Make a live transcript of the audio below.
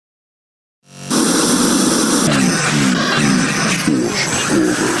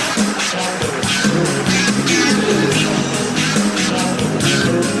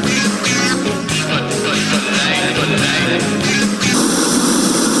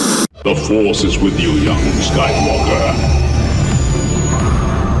The Force is with you, young Skywalker.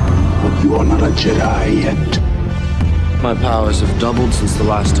 But you are not a Jedi yet. My powers have doubled since the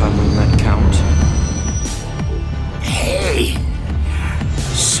last time we met, Count. Hey!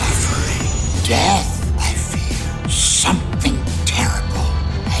 Suffering. Death, I fear. Something terrible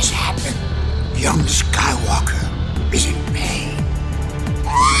has happened. Young Skywalker is in pain.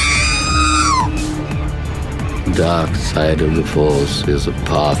 Dark side of the Force is a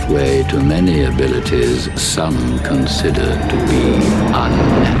pathway to many abilities some consider to be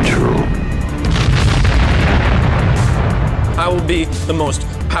unnatural. I will be the most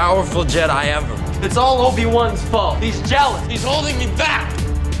powerful Jedi ever. It's all Obi-Wan's fault. He's jealous. He's holding me back.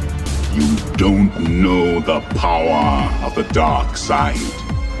 You don't know the power of the dark side.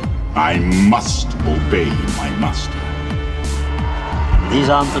 I must obey my master. These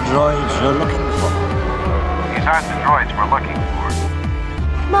aren't the droids you're looking for. These aren't the droids we're looking for.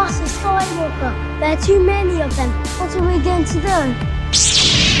 Master Skywalker, there are too many of them. What are we going to do?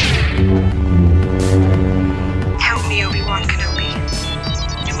 Help me, Obi-Wan Kenobi.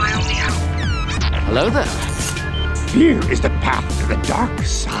 You're my only hope. Hello there. Fear is the path to the dark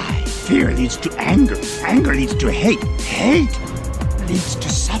side. Fear leads to anger. Anger leads to hate. Hate leads to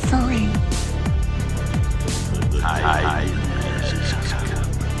suffering.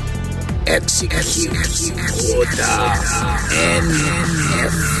 Execute order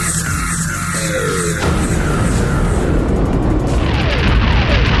NF.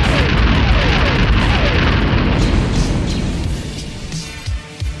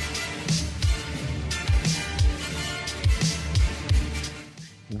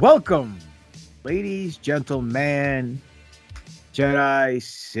 Welcome, ladies, gentlemen, Jedi,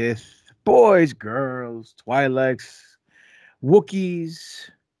 Sith, boys, girls, Twi'leks, Wookiees,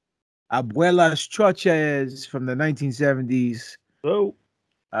 Abuelas Choches from the 1970s,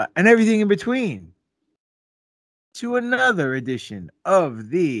 and everything in between, to another edition of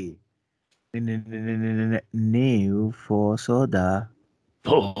the New Force Order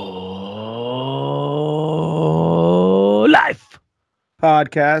for Life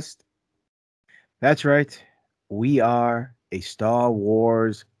podcast. That's right. We are a Star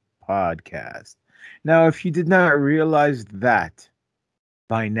Wars podcast. Now, if you did not realize that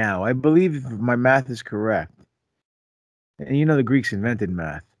by now, I believe if my math is correct, and you know the Greeks invented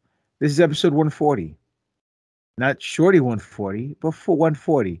math, this is episode 140. Not Shorty 140, but for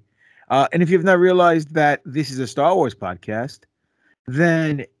 140. And if you have not realized that this is a Star Wars podcast,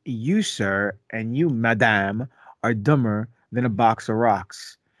 then you, sir, and you, madame, are dumber than a box of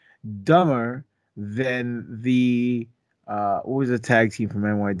rocks. Dumber than the what was the tag team from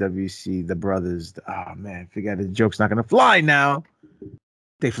NYWC? The brothers. Oh man, forget it. The joke's not gonna fly now.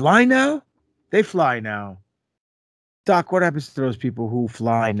 They fly now? They fly now. Doc, what happens to those people who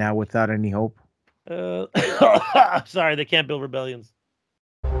fly now without any hope? Sorry, they can't build rebellions.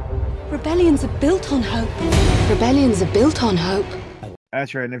 Rebellions are built on hope. Rebellions are built on hope.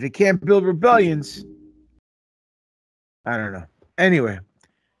 That's right. And if you can't build rebellions, I don't know. Anyway,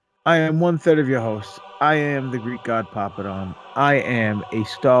 I am 1/3 of your host. I am the Greek god Papadon. I am a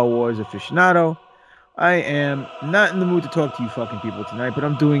Star Wars aficionado. I am not in the mood to talk to you fucking people tonight, but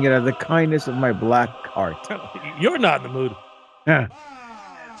I'm doing it out of the kindness of my black heart. You're not in the mood. Yeah.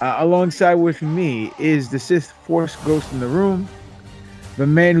 Alongside with me is the Sith Force ghost in the room, the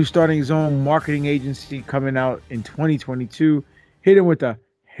man who's starting his own marketing agency coming out in 2022. Hit him with a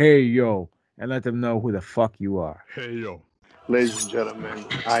hey yo and let them know who the fuck you are. Hey yo. Ladies and gentlemen,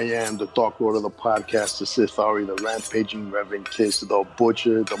 I am the Dark Lord of the podcast, the Sith Ari, the rampaging Reverend Kiss, the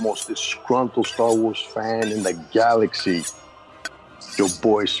Butcher, the most disgruntled Star Wars fan in the galaxy, your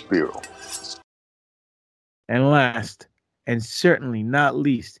boy Spiro. And last, and certainly not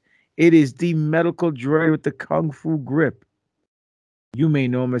least, it is the medical droid with the Kung Fu grip. You may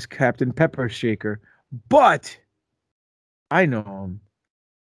know him as Captain Pepper Shaker, but I know him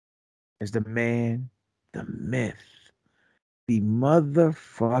as the man, the myth, the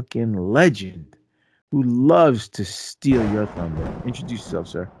motherfucking legend who loves to steal your thunder. Introduce yourself,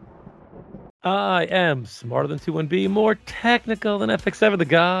 sir. I am smarter than 21B, more technical than FX7, the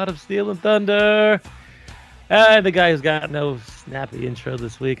god of steel and thunder. And the guy who's got no snappy intro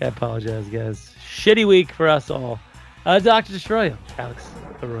this week. I apologize, guys. Shitty week for us all. Dr. Destroyo, Alex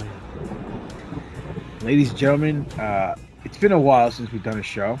Arroyo. Ladies and gentlemen, it's been a while since we've done a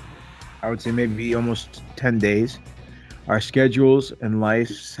show. I would say maybe almost 10 days. Our schedules and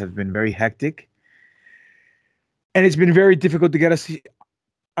lives have been very hectic. And it's been very difficult to get us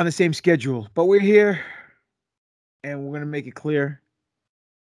on the same schedule, but we're here, and we're gonna make it clear.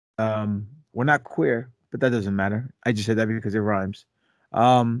 We're not queer, but that doesn't matter. I just said that because it rhymes.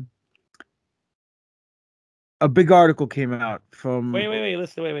 A big article came out from. Wait.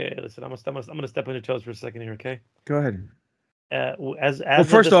 Listen. I'm gonna step on your toes for a second here, okay? Go ahead. Well,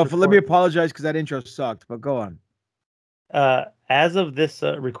 first off, let me apologize because that intro sucked. But go on. As of this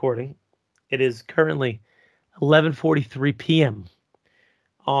recording, it is currently 11:43 p.m.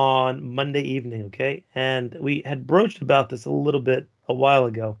 on Monday evening, okay? And we had broached about this a little bit a while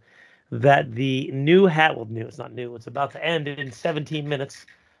ago, that the new it's not new, it's about to end in 17 minutes.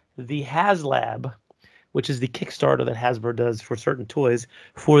 The HasLab, which is the Kickstarter that Hasbro does for certain toys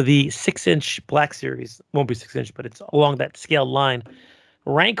for the 6-inch Black Series, won't be 6-inch, but it's along that scale line.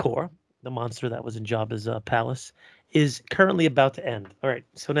 Rancor, the monster that was in Jabba's palace, is currently about to end. All right,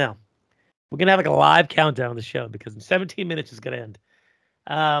 so now we're going to have like a live countdown on the show because in 17 minutes it's going to end.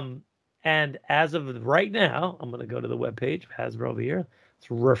 And as of right now, I'm going to go to the webpage of Hasbro over here.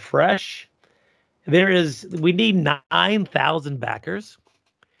 Let's refresh. We need 9,000 backers.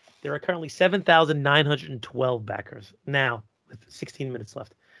 There are currently 7,912 backers now with 16 minutes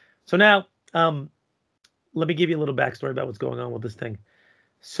left. So now, let me give you a little backstory about what's going on with this thing.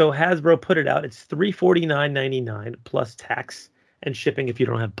 So Hasbro put it out. It's $349.99 plus tax and shipping if you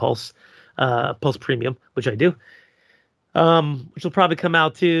don't have Pulse Premium, which I do. Which will probably come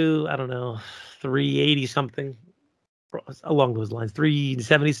out to, I don't know, $380 something along those lines, $370,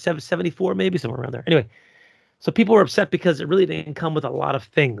 $74 maybe, somewhere around there. Anyway, so people were upset because it really didn't come with a lot of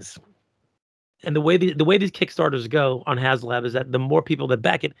things. And the way these Kickstarters go on HasLab is that the more people that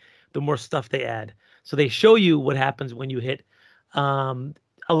back it, the more stuff they add. So they show you what happens when you hit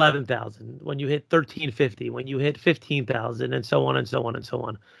 11,000, when you hit 1350, when you hit 15,000, and so on and so on and so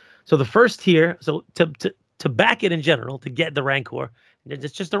on. So the first tier, so to back it in general, to get the Rancor,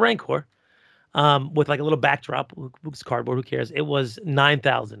 it's just the Rancor, with like a little backdrop, it's cardboard, who cares? It was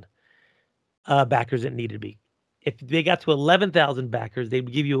 9,000 backers it needed to be. If they got to 11,000 backers, they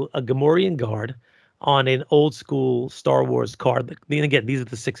would give you a Gamorrean guard on an old school Star Wars card. And again, these are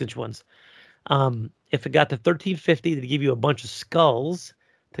the 6-inch ones. If it got to 1350, they'd give you a bunch of skulls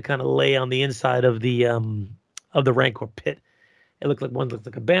to kind of lay on the inside of the Rancor pit. One looks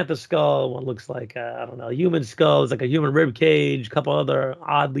like a bantha skull. One looks like I don't know, a human skull. It's like a human rib cage. A couple other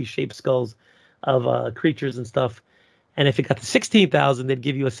oddly shaped skulls of creatures and stuff. And if it got to 16,000, they'd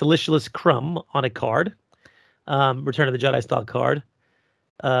give you a Silicious Crumb on a card, Return of the Jedi style card,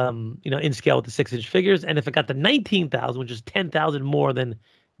 in scale with the 6-inch figures. And if it got to 19,000, which is 10,000 more than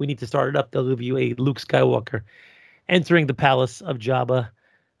we need to start it up, they'll give you a Luke Skywalker entering the palace of Jabba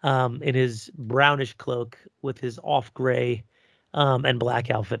in his brownish cloak with his off gray and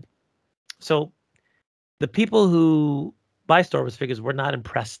black outfit. So the people who buy Star Wars figures were not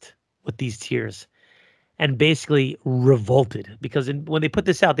impressed with these tiers and basically revolted because when they put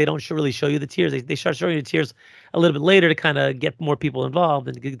this out, they don't really show you the tiers. They start showing you the tiers a little bit later to kind of get more people involved.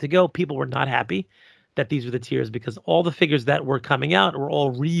 And to go, people were not happy that these were the tiers because all the figures that were coming out were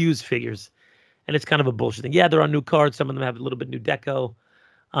all reused figures. And it's kind of a bullshit thing. Yeah, they're on new cards. Some of them have a little bit new deco,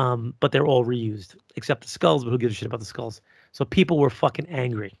 but they're all reused except the skulls. But who gives a shit about the skulls? So people were fucking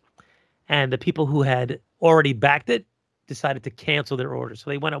angry. And the people who had already backed it decided to cancel their orders. So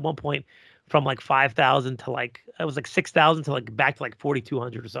they went at one point from like 5,000 to like, it was like 6,000 to like back to like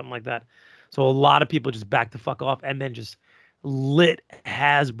 4,200 or something like that. So a lot of people just backed the fuck off and then just lit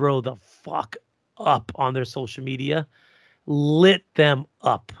Hasbro the fuck up on their social media, lit them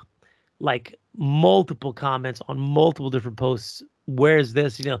up, like multiple comments on multiple different posts. Where's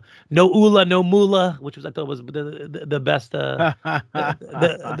this? No Ula, no Mula, which I thought was the best the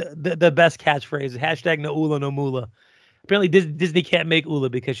best catchphrase. Hashtag no Ula, no Mula. Apparently Disney can't make Ula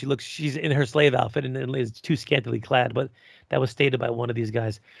because she's in her slave outfit and is too scantily clad. But that was stated by one of these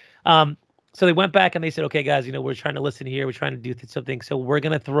guys. So they went back and they said, okay, guys, we're trying to listen here. We're trying to do something. So we're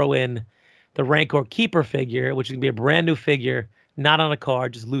going to throw in the Rancor Keeper figure, which is going to be a brand new figure, not on a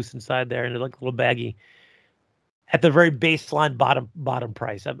card, just loose inside there. And like a little baggy at the very baseline bottom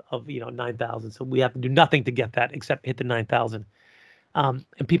price of 9,000. So we have to do nothing to get that except hit the 9,000. And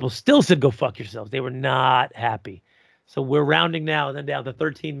people still said, go fuck yourselves. They were not happy. So we're rounding now and then down to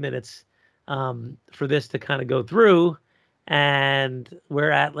 13 minutes for this to kind of go through. And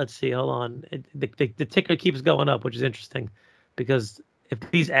we're at, let's see, hold on. The ticker keeps going up, which is interesting because if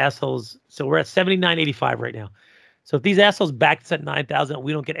these assholes, so we're at 79.85 right now. So if these assholes back us at 9,000 and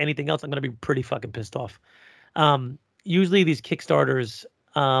we don't get anything else, I'm going to be pretty fucking pissed off. Usually these Kickstarters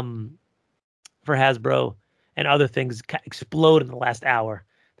for Hasbro and other things explode in the last hour.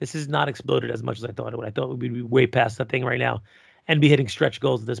 This has not exploded as much as I thought it would. I thought we'd be way past that thing right now and be hitting stretch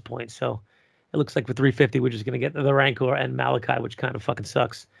goals at this point. So it looks like for 350, we're just going to get the Rancor and Malachi, which kind of fucking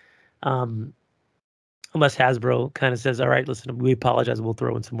sucks. Unless Hasbro kind of says, all right, listen, we apologize. We'll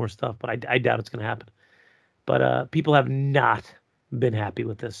throw in some more stuff, but I doubt it's going to happen. But people have not been happy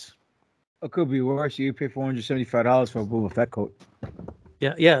with this. It could be worse. You pay $475 for a Boba Fett coat.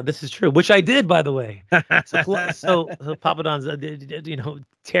 Yeah, this is true, which I did, by the way. So Papa Don's,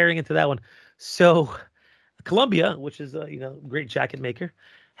 tearing into that one. So Columbia, which is a great jacket maker,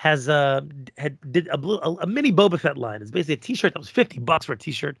 did a mini Boba Fett line. It's basically a T-shirt that was $50 for a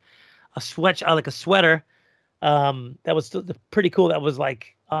T-shirt, a sweater that was still pretty cool. That was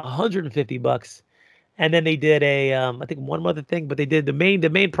like $150. And then they did I think one other thing, but they did the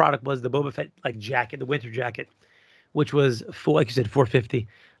main product was the Boba Fett like jacket, the winter jacket, which was like you said, $450.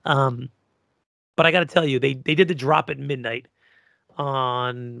 But I got to tell you, they did the drop at midnight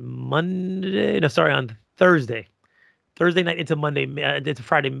on Thursday night into Monday, into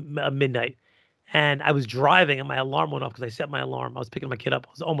Friday midnight. And I was driving and my alarm went off because I set my alarm. I was picking my kid up.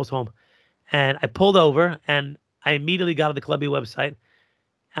 I was almost home. And I pulled over and I immediately got on the Columbia website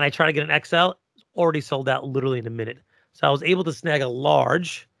and I tried to get an XL. Already sold out literally in a minute. So I was able to snag a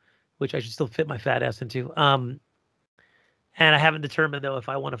large, which I should still fit my fat ass into. And I haven't determined, though, if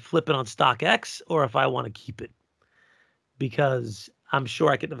I want to flip it on StockX or if I want to keep it. Because I'm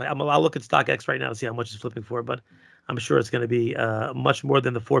sure I'll look at StockX right now to see how much it's flipping for, but I'm sure it's going to be much more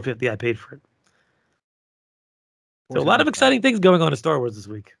than the $450 I paid for it. So a lot of exciting things going on in Star Wars this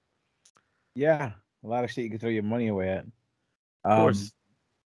week. Yeah, a lot of shit you can throw your money away at. Of course.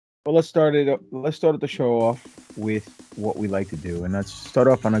 Well, let's start the show off with what we like to do, and let's start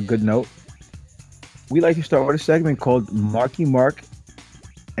off on a good note. We like to start with a segment called Marky Mark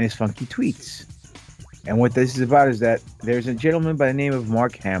and his funky tweets. And what this is about is that there's a gentleman by the name of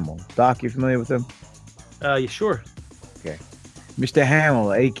Mark Hamill. Doc, you familiar with him? Yeah, sure. Okay. Mr.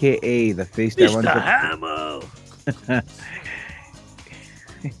 Hamill, a.k.a. the face that runs Mr. Hamill!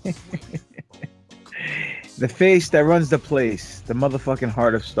 The face that runs the place, the motherfucking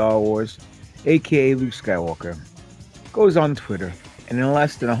heart of Star Wars, a.k.a. Luke Skywalker, goes on Twitter, and in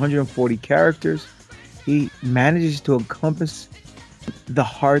less than 140 characters, he manages to encompass the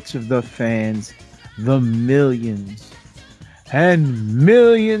hearts of the fans, the millions and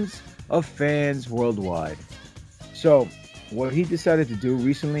millions of fans worldwide. So, what he decided to do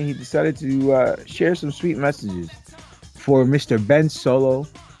recently, he decided to share some sweet messages for Mr. Ben Solo,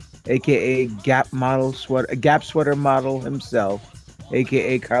 aka Gap sweater model himself,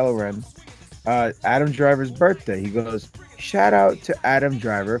 aka Kylo Ren, Adam Driver's birthday. He goes, shout out to Adam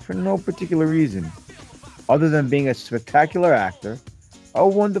Driver for no particular reason, other than being a spectacular actor, a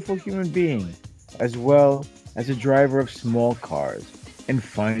wonderful human being, as well as a driver of small cars and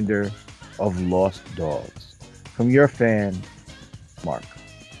finder of lost dogs. From your fan, Mark.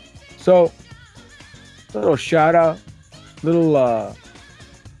 So, little shout out, little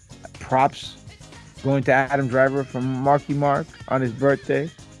props going to Adam Driver from Marky Mark on his birthday.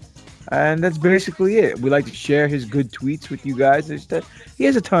 And that's basically it. We like to share his good tweets with you guys. He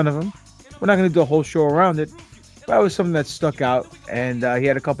has a ton of them. We're not going to do a whole show around it. But that was something that stuck out. And he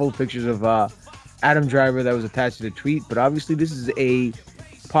had a couple of pictures of Adam Driver that was attached to the tweet. But obviously this is a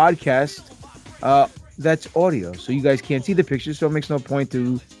podcast that's audio. So you guys can't see the pictures. So it makes no point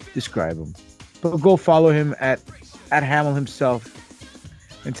to describe them. But go follow him at Hamill himself.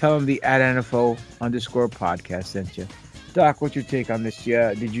 And tell him the @NFO_podcast sent you. Doc, what's your take on this?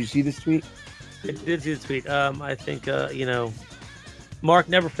 Yeah, did you see this tweet? I did see the tweet. I think Mark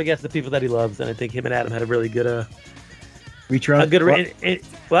never forgets the people that he loves, and I think him and Adam had a really good return.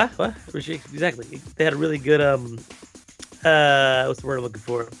 What? Exactly. They had a really good what's the word I'm looking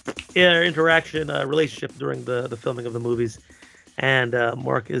for? Interaction, relationship during the filming of the movies, and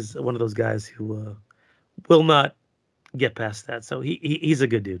Mark is one of those guys who will not get past that. So he's a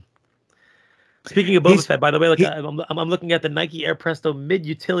good dude. Speaking of Boba Fett, by the way, I'm looking at the Nike Air Presto mid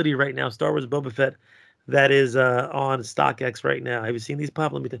utility right now, Star Wars Boba Fett, that is on StockX right now. Have you seen these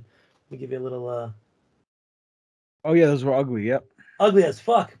pop? Let me give you a little. Oh yeah, those were ugly. Yep. Ugly as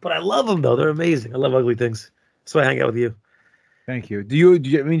fuck, but I love them though. They're amazing. I love ugly things. That's why I hang out with you. Thank you.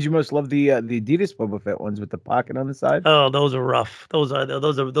 It means you must love the Adidas Boba Fett ones with the pocket on the side? Oh, those are rough. Those are a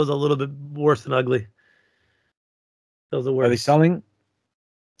little bit worse than ugly. Those are worse. Are they selling?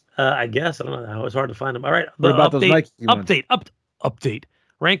 I guess. I don't know. It's hard to find them. All right. What about those Nike ones? Update.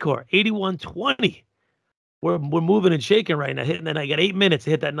 Rancor 8120. We're moving and shaking right now. Hitting that. I got 8 minutes to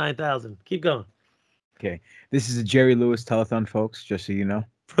hit that 9,000. Keep going. Okay. This is a Jerry Lewis telethon, folks. Just so you know.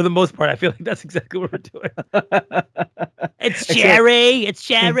 For the most part, I feel like that's exactly what we're doing. It's Sherry. It's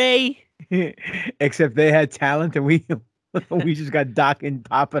Sherry. Except they had talent and we just got Doc and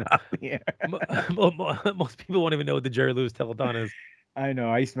popping up here. Most people won't even know what the Jerry Lewis telethon is. I know.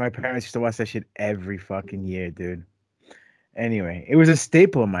 My parents used to watch that shit every fucking year, dude. Anyway, it was a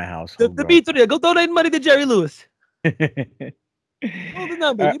staple in my house. The pizzeria. Go donate money to Jerry Lewis. Hold the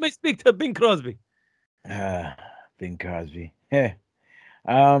number. You may speak to Bing Crosby. Bing Crosby. Yeah.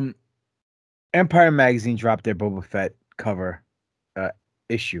 Empire Magazine dropped their Boba Fett cover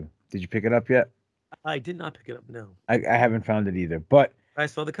issue. Did you pick it up yet? I did not pick it up. No, I haven't found it either. But I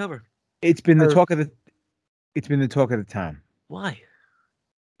saw the cover. It's been the talk of the town. Why?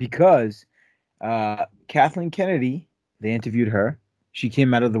 Because Kathleen Kennedy, they interviewed her. She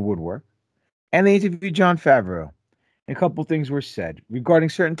came out of the woodwork, and they interviewed Jon Favreau. And a couple things were said regarding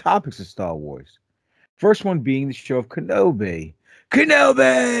certain topics of Star Wars. First one being the show of Kenobi.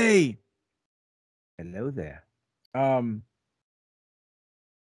 Kenobi! Hello there.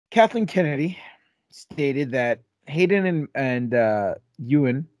 Kathleen Kennedy stated that Hayden and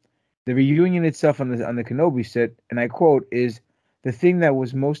Ewan, the reunion itself on the Kenobi set, and I quote, is the thing that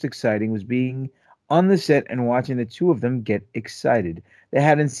was most exciting was being on the set and watching the two of them get excited. They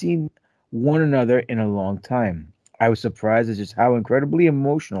hadn't seen one another in a long time. I was surprised at just how incredibly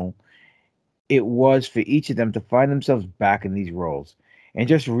emotional it was for each of them to find themselves back in these roles, and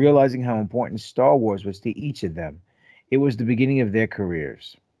just realizing how important Star Wars was to each of them. It was the beginning of their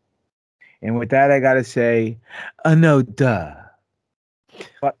careers. And with that, I gotta say, no, duh.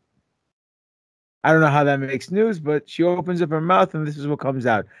 But I don't know how that makes news, but she opens up her mouth and this is what comes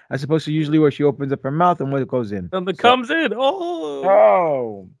out. As opposed to usually where she opens up her mouth and what goes in. Something comes in.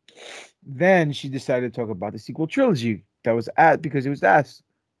 Oh. Then she decided to talk about the sequel trilogy that was because it was asked.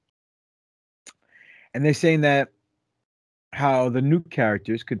 And they're saying that how the new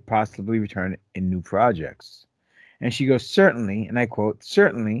characters could possibly return in new projects. And she goes, certainly, and I quote,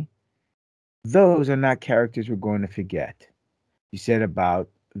 certainly, those are not characters we're going to forget. She said about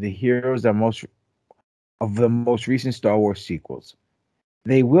the heroes of the most recent Star Wars sequels.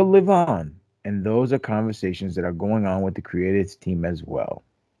 They will live on, and those are conversations that are going on with the creative team as well.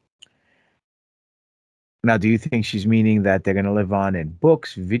 Now, do you think she's meaning that they're going to live on in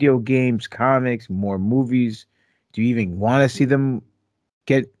books, video games, comics, more movies? Do you even want to see them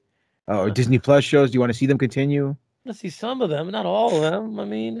get, or Disney Plus shows? Do you want to see them continue? I want to see some of them, not all of them. I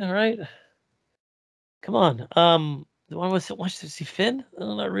mean, all right. Come on. Do I want to see Finn?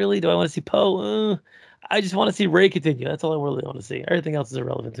 Not really. Do I want to see Poe? I just want to see Rey continue. That's all I really want to see. Everything else is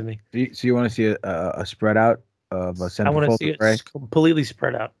irrelevant to me. So you want to see a spread out of a centerfold? I want to see it completely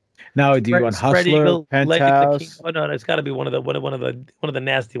spread out. Now, do you want Hustler, Penthouse? Oh no, it's got to be one of the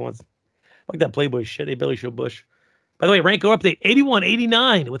nasty ones, like that Playboy shit. They barely show Bush. By the way, rank go update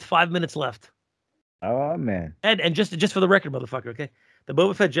 81-89 with 5 minutes left. Oh man! And just for the record, motherfucker, okay, the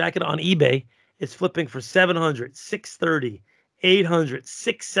Boba Fett jacket on eBay is flipping for $700, $630, $800,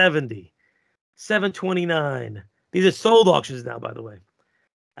 $670, $729. These are sold auctions now, by the way.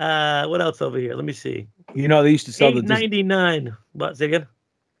 What else over here? Let me see. You know, they used to sell $899. What? Say again?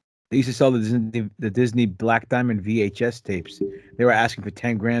 They used to sell the Disney Black Diamond VHS tapes. They were asking for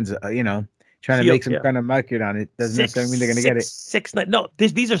 $10,000. Trying to make some kind of market on it. Doesn't necessarily mean they're going to get it. No,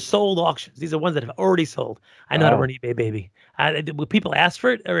 these are sold auctions. These are ones that have already sold. I know how to run eBay, baby. When people ask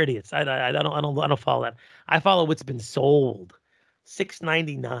for it, are idiots. I don't follow that. I follow what's been sold.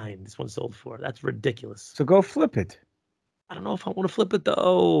 $699. This one sold for. That's ridiculous. So go flip it. I don't know if I want to flip it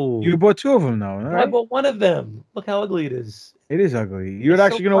though. You bought two of them though. Right? I bought one of them. Look how ugly it is. It is ugly. You're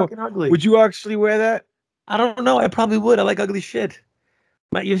actually ugly. Would you actually wear that? I don't know. I probably would. I like ugly shit.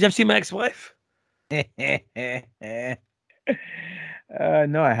 You've ever seen my ex-wife? No, I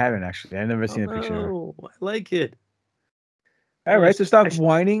haven't actually. I've never seen a picture of her. I like it. All right, so stop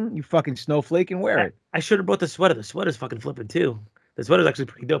whining, you fucking snowflake, and wear it. I should have brought the sweater. The sweater's fucking flipping too. The sweater's actually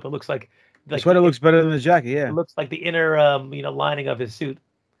pretty dope. It looks like the sweater looks better than the jacket. Yeah, it looks like the inner, lining of his suit.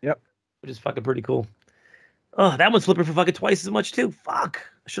 Yep, which is fucking pretty cool. Oh, that one's flipping for fucking twice as much too. Fuck,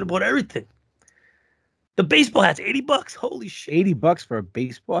 I should have bought everything. The baseball hat's $80. Holy shit! $80 for a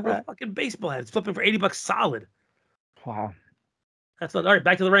baseball hat? For a fucking baseball hat. It's flipping for $80 solid. Wow. That's not all right.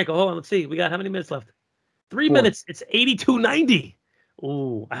 Back to the Ranko. Hold on. Let's see. We got how many minutes left? 3 minutes. It's 82.90.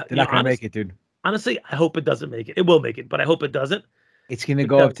 Ooh, they're not gonna make it, dude. Honestly, I hope it doesn't make it. It will make it, but I hope it doesn't. It's gonna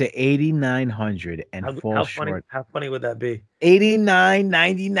go up to 8,900 and fall short. How funny would that be?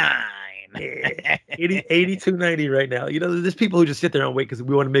 89.99. 82.90 right now. There's people who just sit there and wait because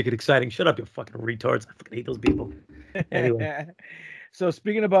we want to make it exciting. Shut up, you fucking retards. I fucking hate those people. Anyway. So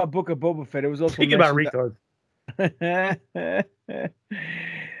speaking about Book of Boba Fett, it was also speaking about retards.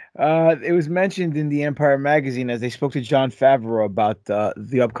 It was mentioned in the Empire magazine as they spoke to Jon Favreau about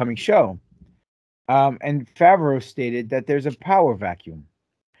the upcoming show. And Favreau stated that there's a power vacuum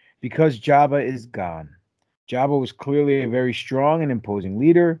because Jabba is gone. Jabba was clearly a very strong and imposing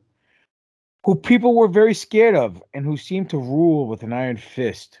leader who people were very scared of and who seemed to rule with an iron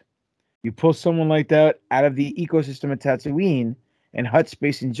fist. You pull someone like that out of the ecosystem of Tatooine and Hut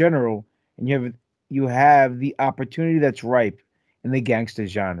space in general, and you have the opportunity that's ripe in the gangster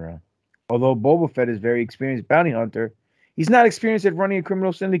genre. Although Boba Fett is a very experienced bounty hunter, he's not experienced at running a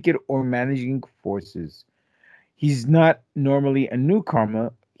criminal syndicate or managing forces. He's not normally a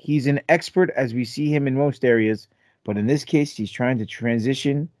newcomer. He's an expert as we see him in most areas, but in this case, he's trying to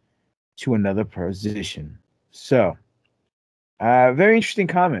transition to another position. So, very interesting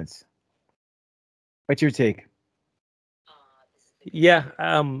comments. What's your take? Yeah,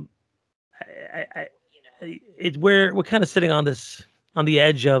 we're kind of sitting on the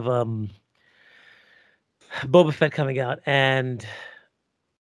edge of Boba Fett coming out, and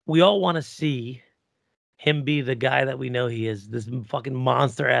we all want to see him be the guy that we know he is, this fucking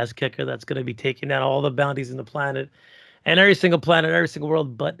monster ass kicker that's going to be taking down all the bounties in the planet and every single planet, every single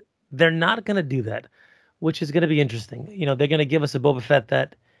world. But they're not going to do that, which is going to be interesting. You know, they're going to give us a Boba Fett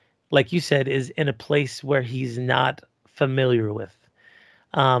that, like you said, is in a place where he's not familiar with,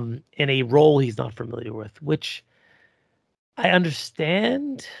 in a role he's not familiar with, which I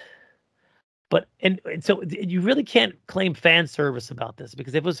understand. But and so you really can't claim fan service about this,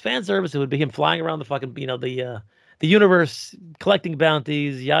 because if it was fan service, it would be him flying around the fucking, the universe, collecting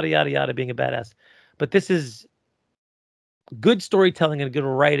bounties, yada yada yada, being a badass. But this is good storytelling and good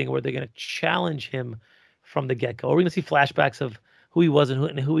writing, where they're going to challenge him from the get go. Are we going to see flashbacks of who he was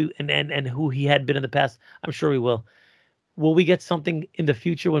and who he had been in the past? I'm sure we will. Will we get something in the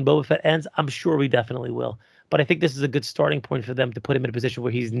future when Boba Fett ends? I'm sure we definitely will. But I think this is a good starting point for them to put him in a position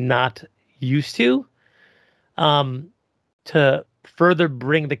where he's not used to further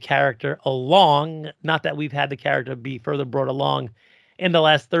bring the character along. Not that we've had the character be further brought along in the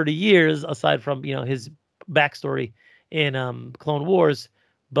last 30 years, aside from, his backstory in Clone Wars.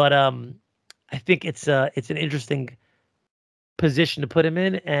 But I think it's an interesting position to put him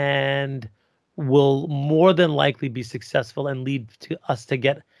in, and will more than likely be successful and lead to us to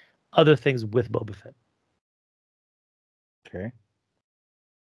get other things with Boba Fett. Okay.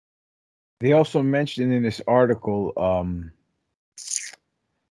 They also mentioned in this article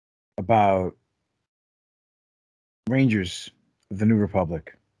about Rangers of the New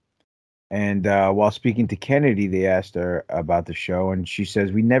Republic. And while speaking to Kennedy, they asked her about the show, and she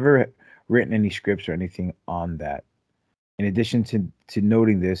says, "We never written any scripts or anything on that." In addition to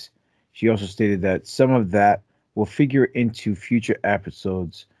noting this, she also stated that some of that will figure into future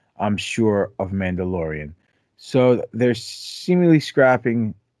episodes, I'm sure, of Mandalorian. So they're seemingly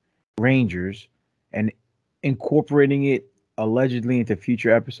scrapping Rangers and incorporating it allegedly into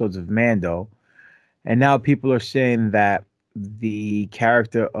future episodes of Mando. And now people are saying that the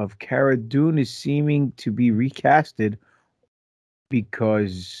character of Cara Dune is seeming to be recasted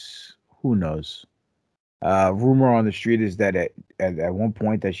because who knows? Rumor on the street is that at one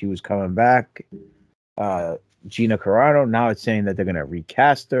point that she was coming back, Gina Carano. Now it's saying that they're gonna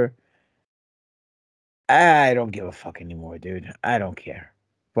recast her. I don't give a fuck anymore, dude. I don't care.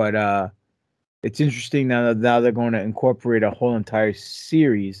 But it's interesting now they're going to incorporate a whole entire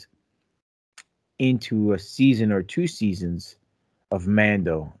series into a season or 2 seasons of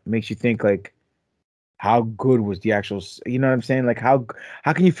Mando. It makes you think, like, how good was the actual, you know what I'm saying? Like, how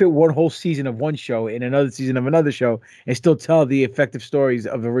can you fit one whole season of one show in another season of another show and still tell the effective stories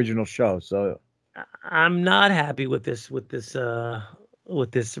of the original show? So I'm not happy with this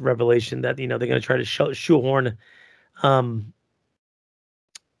revelation that, they're going to try to shoehorn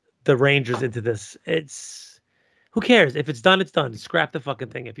the Rangers into this. It's, who cares? If it's done, it's done. Scrap the fucking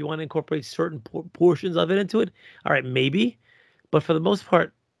thing. If you want to incorporate certain portions of it into it, all right, maybe. But for the most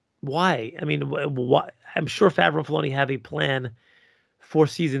part, why? I mean, why? I'm sure Favreau and Filoni have a plan for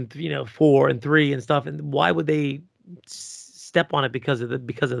season 4 and 3 and stuff. And why would they step on it because of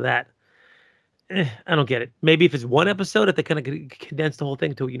that? I don't get it. Maybe if it's one episode, if they kind of condense the whole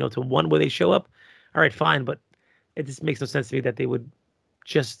thing to one where they show up, all right, fine. But it just makes no sense to me that they would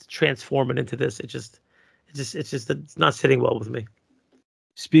just transform it into this. It's not sitting well with me.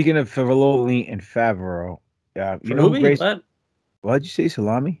 Speaking of Filoni and Favreau, Grace? What did you say?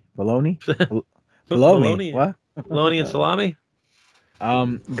 Salami? Filoni? Filoni. What? Filoni and salami?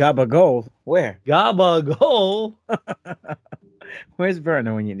 Gabagol. Where? Gabagol. Where's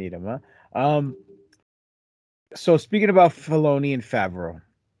Werner when you need him, huh? So speaking about Filoni and Favreau,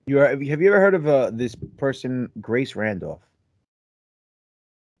 have you ever heard of this person, Grace Randolph?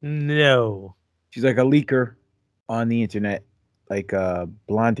 No. She's like a leaker on the internet, like a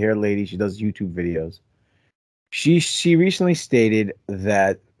blonde-haired lady. She does YouTube videos. She recently stated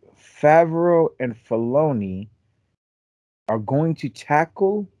that Favreau and Filoni are going to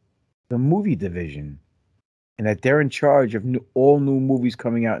tackle the movie division, and that they're in charge of all new movies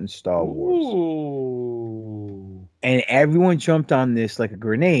coming out in Star Wars. Ooh. And everyone jumped on this like a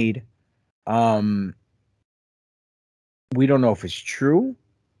grenade. We don't know if it's true.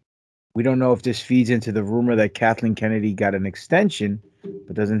 We don't know if this feeds into the rumor that Kathleen Kennedy got an extension,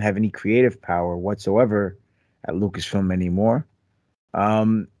 but doesn't have any creative power whatsoever at Lucasfilm anymore.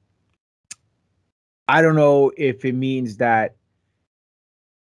 I don't know if it means that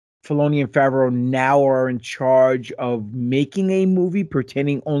Filoni and Favreau now are in charge of making a movie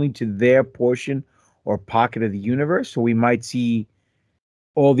pertaining only to their portion or pocket of the universe. So we might see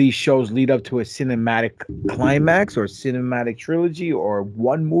all these shows lead up to a cinematic climax or cinematic trilogy or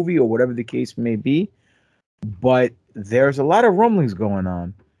one movie or whatever the case may be. But there's a lot of rumblings going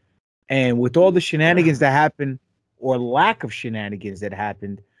on. And with all the shenanigans that happen, or lack of shenanigans that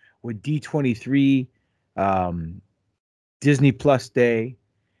happened with D23, Disney Plus Day,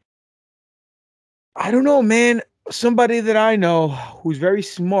 I don't know, man. Somebody that I know who's very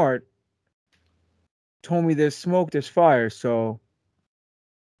smart told me there's smoke, there's fire. So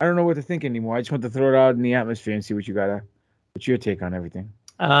I don't know what to think anymore. I just want to throw it out in the atmosphere and see what's your take on everything.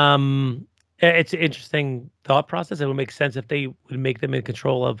 It's an interesting thought process. It would make sense if they would make them in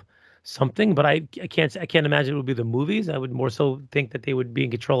control of something, but I can't imagine it would be the movies. I would more so think that they would be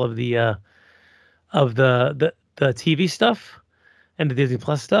in control of the TV stuff and the Disney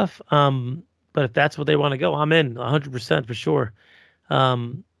Plus stuff. But if that's what they want to go, I'm in 100% for sure. For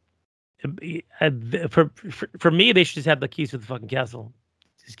me, they should just have the keys to the fucking castle.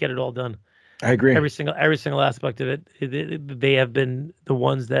 Just get it all done. I agree. Every single aspect of it. They have been the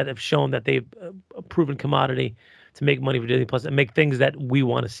ones that have shown that they've a proven commodity to make money for Disney Plus and make things that we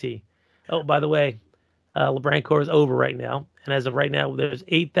want to see. Oh, by the way, LeBrancourt is over right now, and as of right now, there's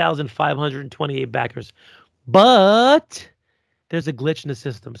 8,528 backers. But there's a glitch in the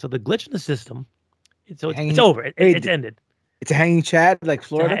system. So the glitch in the system, it's over. It's ended. It's a hanging Chad like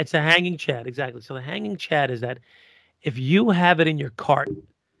Florida? It's a hanging Chad, exactly. So the hanging Chad is that if you have it in your cart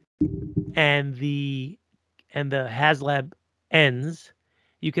and the HasLab ends,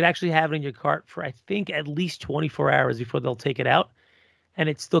 you could actually have it in your cart for, I think, at least 24 hours before they'll take it out, and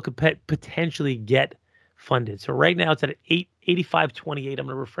it still could potentially get funded. So right now it's at 85.28. I'm going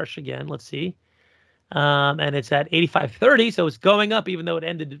to refresh again. Let's see. And it's at 85.30, so it's going up even though it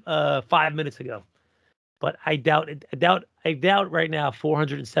ended 5 minutes ago. But I doubt right now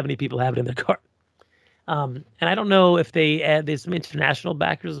 470 people have it in their cart. And I don't know if they add, there's some international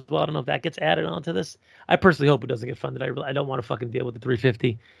backers as well. I don't know if that gets added onto this. I personally hope it doesn't get funded. I don't want to fucking deal with the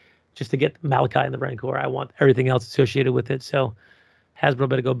 350 just to get Malachi and the Rancor. I want everything else associated with it. So Hasbro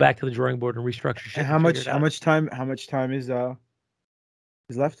better go back to the drawing board and restructure shit. And how much time is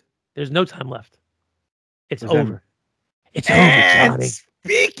left? There's no time left. It's over. It's over, Johnny.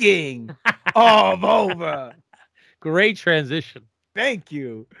 Speaking of over. Great transition. Thank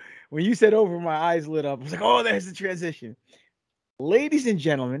you. When you said over, my eyes lit up. I was like, oh, there's the transition. Ladies and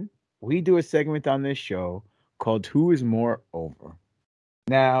gentlemen, we do a segment on this show called Who is More Over?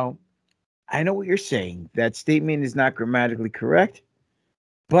 Now, I know what you're saying. That statement is not grammatically correct,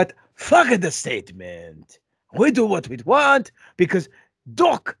 but fuck the statement. We do what we want because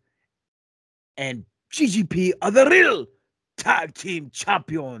Doc and GGP are the real tag team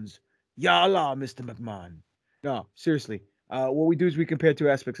champions. Yalla, Mr. McMahon. No, seriously. What we do is we compare two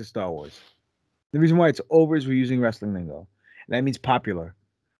aspects of Star Wars. The reason why it's over is we're using wrestling lingo. And that means popular.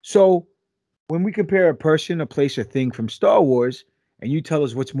 So when we compare a person, a place, or thing from Star Wars, and you tell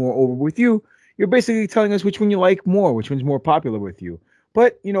us what's more over with you, you're basically telling us which one you like more, which one's more popular with you.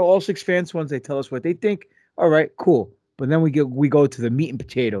 But, you know, all six fans ones, they tell us what they think. All right, cool. But then we go to the meat and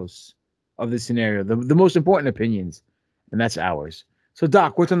potatoes of the scenario, the most important opinions, and that's ours. So,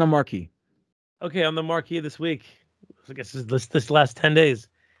 Doc, what's on the marquee? Okay, on the marquee this week, I guess this last 10 days,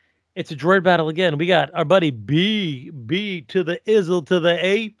 it's a droid battle again. We got our buddy B to the Izzle to the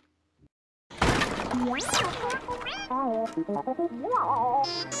 8.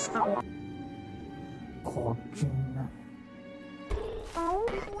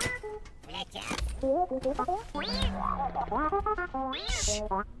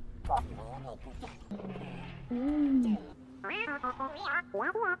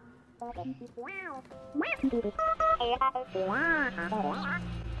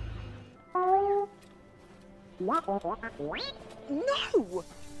 No!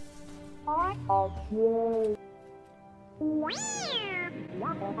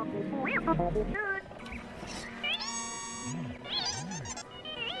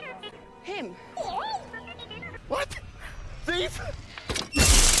 Him. What? Thief?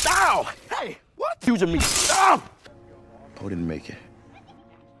 Ow! Hey, what? Using me. Stop! Poe didn't make it.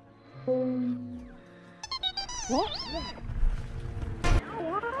 What?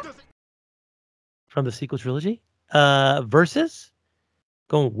 From the sequel trilogy. Versus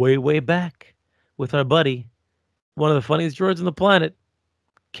going way, way back with our buddy, one of the funniest droids on the planet,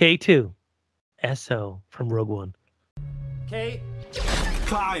 K2 SO from Rogue One. K.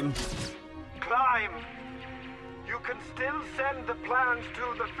 Climb. Climb. You can still send the plans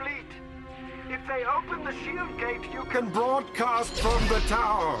to the fleet. If they open the shield gate, you can broadcast from the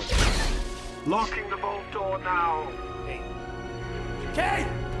tower. Locking the vault door now. K.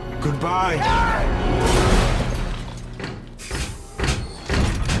 Goodbye.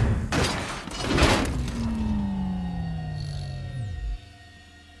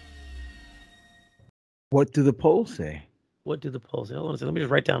 What do the polls say? What do the polls say? Hold on a second. Let me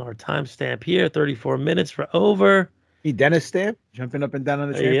just write down our timestamp here. 34 minutes for over. Hey, Dennis stamp jumping up and down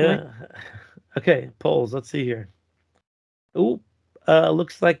on the chair. Yeah. Okay, polls. Let's see here. Ooh,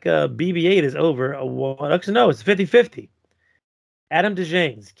 looks like BB-8 is over. Actually, no, it's 50-50. Adam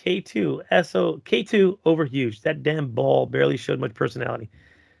DeJanes, K2 over huge. That damn ball barely showed much personality.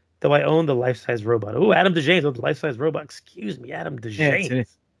 Though I own the life-size robot. Ooh, Adam DeJanes owns the life-size robot. Excuse me, Adam DeJanes. Yeah,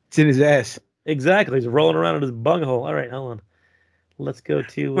 it's in his ass. Exactly. He's rolling around in his bunghole. All right, hold on. Let's go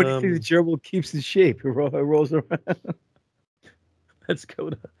to. What do you think the gerbil keeps its shape? It rolls around. Let's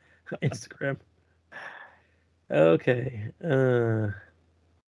go to Instagram. Okay.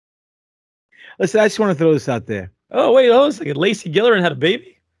 Listen, I just want to throw this out there. Oh, wait, hold on a second. Lacey Gillerin had a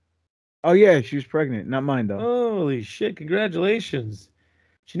baby? Oh, yeah, she was pregnant. Not mine, though. Holy shit. Congratulations.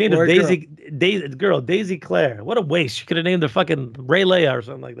 She named her Daisy Claire. What a waste. She could have named her fucking Ray Leia or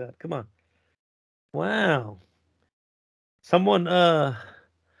something like that. Come on. Wow. Someone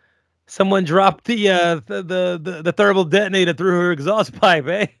dropped the thermal detonator through her exhaust pipe,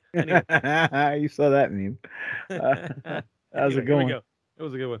 eh? Anyway. You saw that meme. That was a good one. It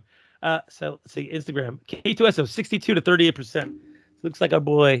was a good one. So let's see, Instagram. K2SO 62 to 38%. Looks like our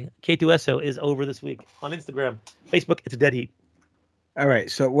boy K2SO is over this week. On Instagram. Facebook, it's a dead heat. All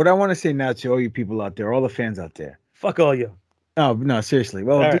right. So what I want to say now to all you people out there, all the fans out there. Fuck all you. No, seriously.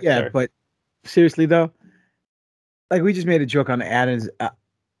 Well, right, yeah, sorry. But seriously though, like we just made a joke on Adam's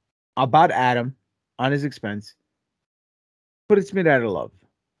about Adam on his expense, but it's made out of love.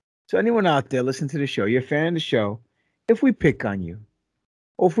 So anyone out there, listen to the show. You're a fan of the show. If we pick on you,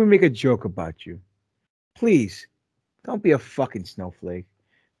 or if we make a joke about you, please don't be a fucking snowflake.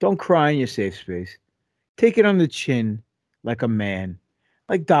 Don't cry in your safe space. Take it on the chin like a man,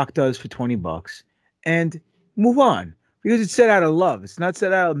 like Doc does for $20, and move on. Because it's said out of love. It's not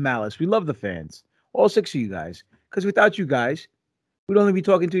said out of malice. We love the fans. All 6 of you guys. Because without you guys, we'd only be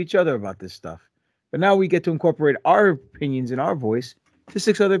talking to each other about this stuff. But now we get to incorporate our opinions and our voice to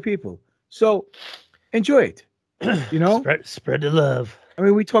 6 other people. So enjoy it. You know? Spread the love. I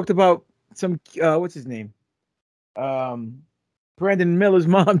mean, we talked about some, what's his name? Brandon Miller's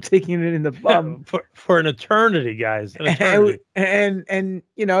mom taking it in the bum. for an eternity, guys. An eternity. And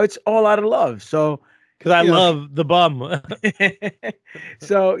you know, it's all out of love. So, because I love the bum.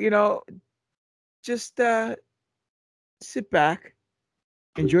 So, you know, just sit back,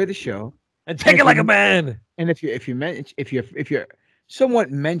 enjoy the show, and take it like a man. And if you're somewhat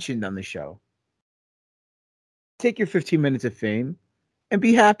mentioned on the show, take your 15 minutes of fame and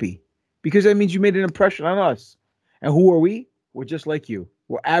be happy, because that means you made an impression on us. And who are we? We're just like you.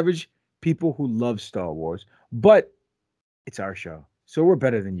 We're average people who love Star Wars, but it's our show, so we're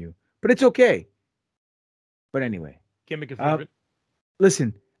better than you. But it's okay. But anyway, gimmick infringement.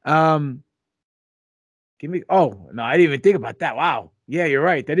 Listen, gimmick. Oh no, I didn't even think about that. Wow. Yeah, you're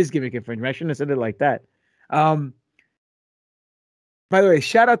right. That is gimmick infringement. I shouldn't have said it like that. By the way,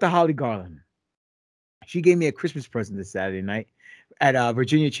 shout out to Holly Garland. She gave me a Christmas present this Saturday night at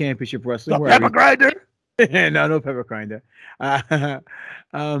Virginia Championship Wrestling. The pepper grinder. No pepper grinder. Oh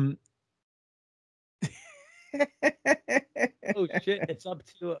shit! It's up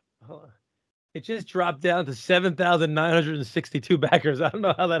to. It just dropped down to 7,962 backers. I don't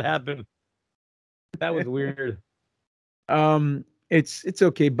know how that happened. That was weird. It's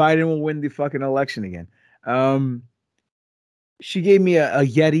okay. Biden will win the fucking election again. She gave me a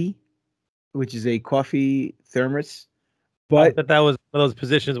Yeti, which is a coffee thermos. But that was one of those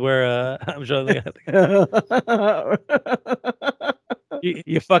positions where I'm sure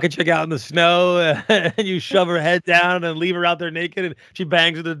you fucking check out in the snow and you shove her head down and leave her out there naked, and she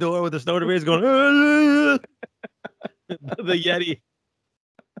bangs at the door with the snow derby going the Yeti.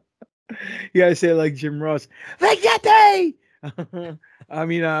 You gotta say it like Jim Ross. Vegete! I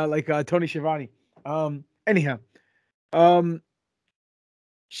mean, like Tony Schiavone. Anyhow,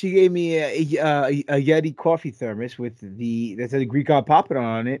 she gave me a Yeti coffee thermos with that said Greek god Papadon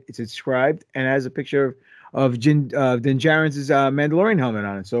on it. It's inscribed and has a picture of Din Djarin's Mandalorian helmet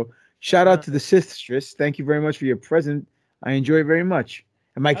on it. So shout out to the sistress. Thank you very much for your present. I enjoy it very much.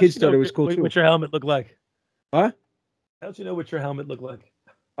 And my kids thought it was cool too. What your helmet looked like? What? How'd you know what your helmet looked like?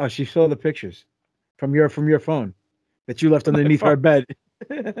 Oh, she saw the pictures from your phone that you left underneath our bed.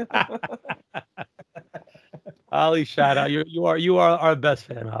 Holly, shout out! You are our best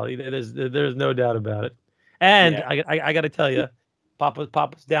fan, Holly. There's no doubt about it. And yeah. I got to tell you,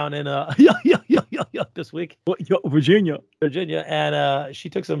 Papa's down in this week. Virginia, and she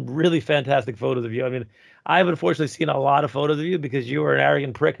took some really fantastic photos of you. I mean, I've unfortunately seen a lot of photos of you because you were an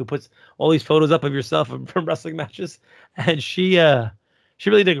arrogant prick who puts all these photos up of yourself from wrestling matches, and she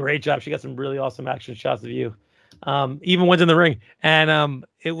really did a great job. She got some really awesome action shots of you, even ones in the ring, and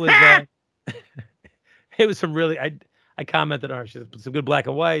it was it was some really. I commented on her. She had some good black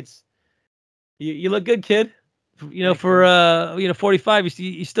and whites. You look good, kid. For 45,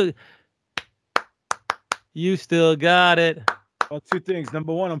 you still got it. Well, two things.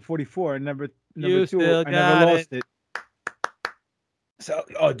 Number one, I'm 44, and number you two, I never lost it. So,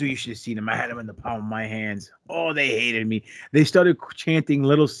 dude, you should have seen them. I had them in the palm of my hands. Oh, they hated me. They started chanting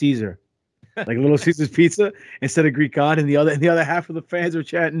 "Little Caesar," like Little Caesar's Pizza instead of Greek God, and the other half of the fans were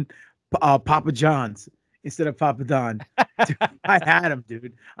chanting Papa John's instead of Papa Don. Dude, I had them,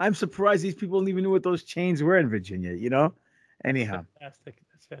 dude. I'm surprised these people even knew what those chains were in Virginia. Anyhow, fantastic.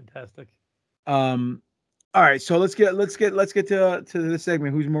 That's fantastic. All right, so let's get to the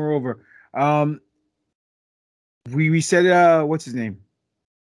segment. Who's moreover? We said what's his name?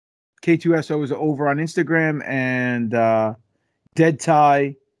 K2SO was over on Instagram and Dead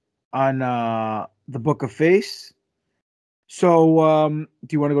Tie on the Book of Face. So,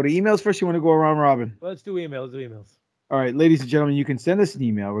 do you want to go to emails first? Or you want to go around robin? Let's do emails. All right, ladies and gentlemen, you can send us an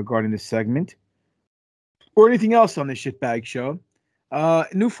email regarding this segment or anything else on the Shitbag Show.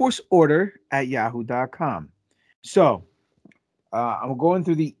 newforceorder@yahoo.com. So, I'm going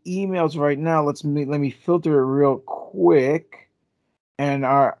through the emails right now. Let me filter it real quick. And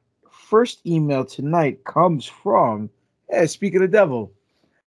our first email tonight comes from, speak of the devil,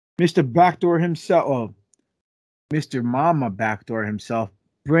 Mr. Backdoor himself. Oh, Mr. Mama Backdoor himself,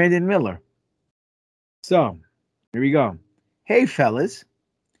 Brandon Miller. So, here we go. Hey, fellas.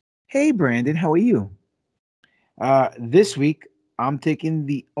 Hey, Brandon, how are you? This week, I'm taking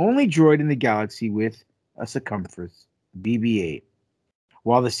the only droid in the galaxy with a circumference, BB-8.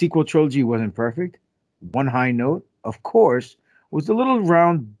 While the sequel trilogy wasn't perfect, one high note, of course, was the little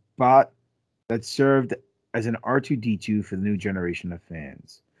round bot that served as an R2-D2 for the new generation of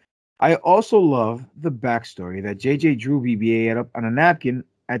fans. I also love the backstory that JJ drew BB-8 up on a napkin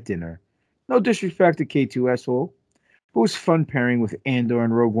at dinner. No disrespect to K2SO, but it was fun pairing with Andor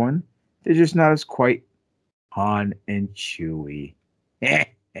and Rogue One. They're just not as quite Han and Chewie.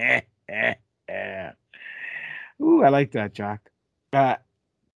 Ooh, I like that, Jack. I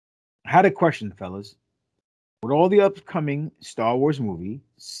had a question, fellas. With all the upcoming Star Wars movie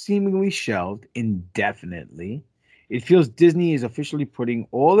seemingly shelved indefinitely, it feels Disney is officially putting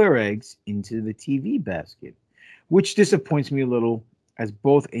all their eggs into the TV basket, which disappoints me a little as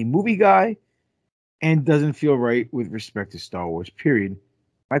both a movie guy and doesn't feel right with respect to Star Wars, period.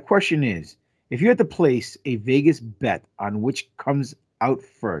 My question is, if you had to place a Vegas bet on which comes out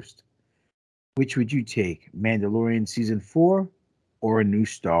first, which would you take? Mandalorian Season 4 or a new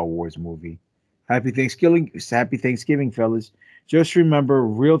Star Wars movie? Happy Thanksgiving, fellas. Just remember,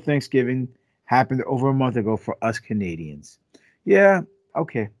 real Thanksgiving happened over a month ago for us Canadians. Yeah,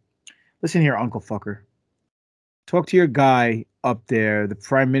 okay. Listen here, Uncle Fucker. Talk to your guy up there, the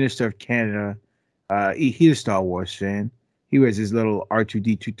Prime Minister of Canada. He's a Star Wars fan. He wears his little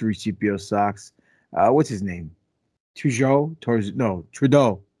R2D2 3CPO socks. What's his name? Trudeau?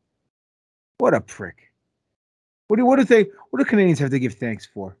 What a prick. What do Canadians have to give thanks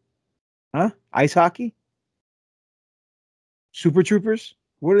for? Huh? Ice hockey? Super Troopers?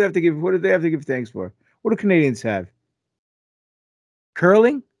 What do they have to give thanks for? What do Canadians have?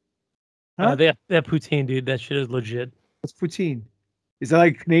 Curling? Huh? They have poutine, dude. That shit is legit. What's poutine? Is that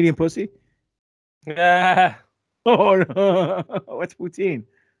like Canadian pussy? Yeah. Oh no. What's poutine?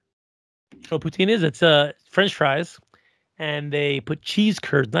 So poutine it's French fries, and they put cheese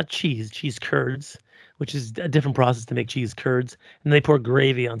curds, not cheese curds, which is a different process to make cheese curds, and they pour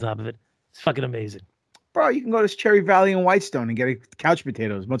gravy on top of it. It's fucking amazing. Bro, you can go to Cherry Valley and Whitestone and get couch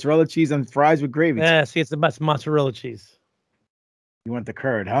potatoes, mozzarella cheese on fries with gravy. Yeah, see, it's the best mozzarella cheese. You want the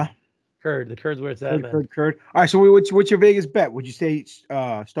curd, huh? Curd. The curd's where it's at, man. Curd. All right, so what's your Vegas bet? Would you say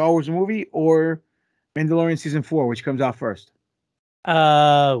Star Wars movie or Mandalorian season 4, which comes out first?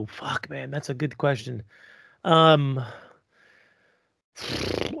 Fuck, man, that's a good question. The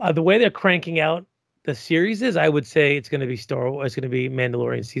way they're cranking out the series I would say it's going to be It's going to be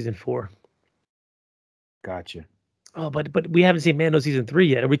Mandalorian season 4. Gotcha. Oh, but we haven't seen Mando season 3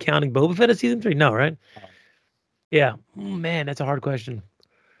 yet. Are we counting Boba Fett as season 3? No, right? Yeah. Man, that's a hard question.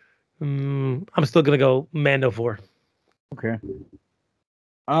 I'm still gonna go Mando 4. Okay.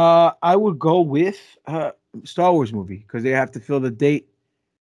 I would go with Star Wars movie because they have to fill the date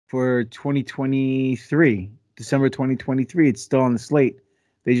for 2023, December 2023. It's still on the slate.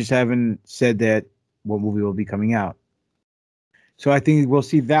 They just haven't said that what movie will be coming out. So I think we'll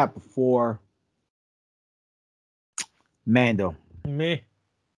see that before Mando. Me.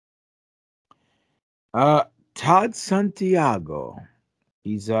 Todd Santiago.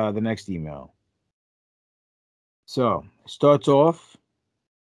 He's the next email. So starts off.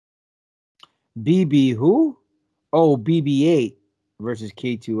 BB who? Oh, BB-8 versus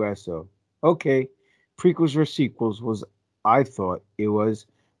K2SO. Okay. Prequels or sequels was I thought it was,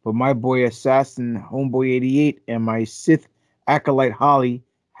 but my boy Assassin Homeboy 88 and my Sith Acolyte Holly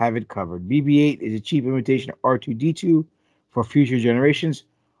have it covered. BB-8 is a cheap imitation of R2-D2 for future generations.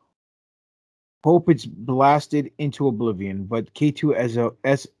 Hope it's blasted into oblivion, but K2SO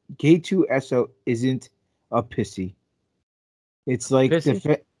isn't a pissy. It's like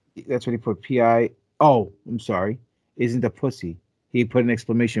that's what he put. P-I. Oh, I'm sorry. Isn't a pussy. He put an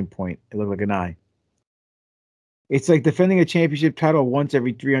exclamation point. It looked like an eye. It's like defending a championship title once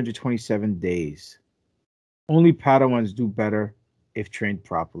every 327 days. Only Padawans do better if trained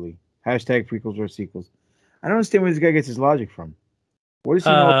properly. Hashtag prequels or sequels. I don't understand where this guy gets his logic from. What does he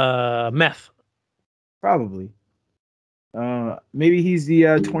know? Meth. Probably. Maybe he's the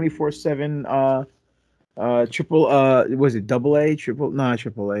 24/7 triple was it double A triple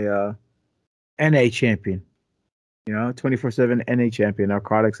triple A NA champion. 24/7 NA champion.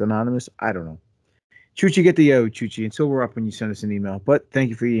 Narcotics Anonymous. I don't know. Chuchi, get the Chuchi, and so we're up when you send us an email. But thank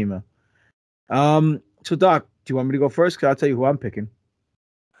you for your email. So Doc, do you want me to go first? Because I'll tell you who I'm picking.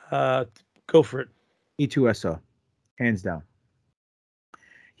 Go for it. K2SO, hands down.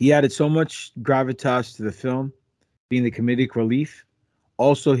 He added so much gravitas to the film, being the comedic relief.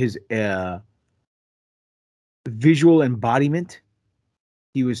 Also, his visual embodiment.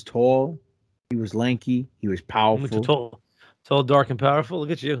 He was tall. He was lanky. He was powerful. Tall, dark, and powerful.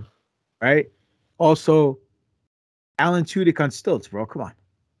 Look at you. Right? Also, Alan Tudyk on stilts, bro. Come on.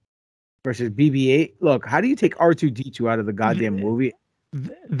 Versus BB-8. Look, how do you take R2-D2 out of the goddamn movie?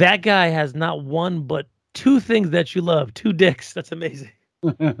 That guy has not one but two things that you love. 2 dicks. That's amazing.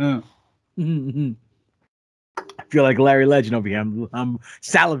 I feel like Larry Legend over here. I'm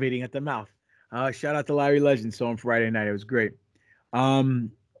salivating at the mouth. Shout out to Larry Legend. Saw him Friday night. It was great. But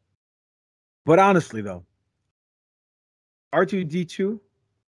honestly, though, R2-D2,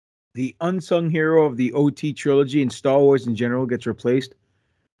 the unsung hero of the OT trilogy and Star Wars in general, gets replaced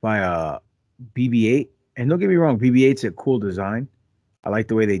by BB-8. And don't get me wrong, BB-8's a cool design. I like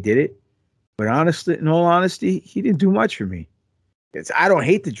the way they did it. But honestly, in all honesty, he didn't do much for me. I don't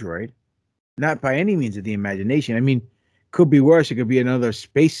hate the droid. Not by any means of the imagination. I mean, could be worse. It could be another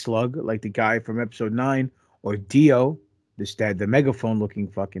space slug like the guy from episode 9 or Dio, the megaphone looking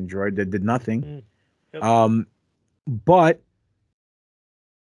fucking droid that did nothing. Yep. But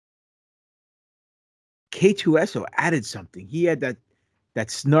K2SO added something. He had that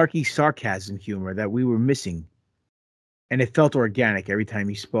snarky sarcasm humor that we were missing. And it felt organic every time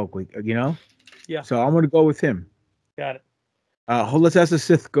he spoke, Yeah. So I'm going to go with him. Got it. Let's ask the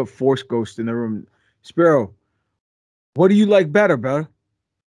Sith Force Ghost in the room. Spiro, what do you like better, bro?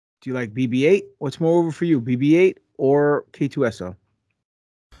 Do you like BB-8? What's more over for you, BB-8 or K2SO?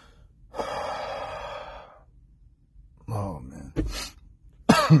 Oh, man.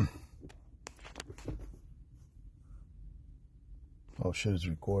 Oh, shit, it's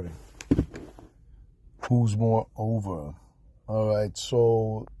recording. Who's more over? All right,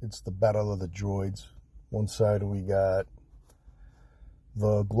 so it's the Battle of the Droids. One side we got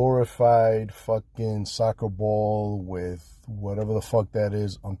the glorified fucking soccer ball with whatever the fuck that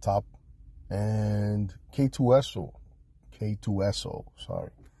is on top. And K2SO,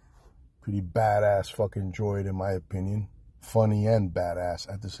 sorry. Pretty badass fucking droid in my opinion. Funny and badass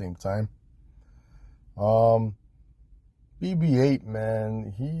at the same time. BB-8,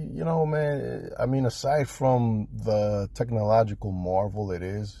 man, I mean, aside from the technological marvel it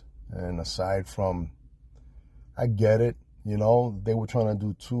is, and aside from, I get it, they were trying to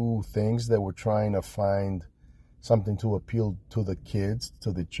do 2 things. They were trying to find something to appeal to the kids,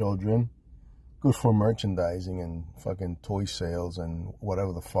 to the children. Good for merchandising and fucking toy sales and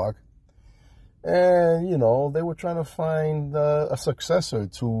whatever the fuck. And, you know, they were trying to find a successor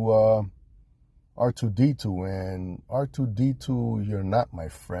to R2-D2. And R2-D2, you're not my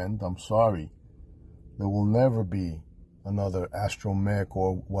friend. I'm sorry. There will never be another astromech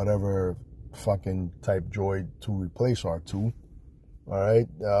or whatever fucking type droid to replace R2. All right?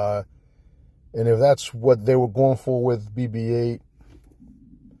 And if that's what they were going for with BB-8,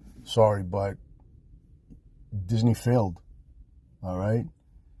 sorry, but Disney failed. All right?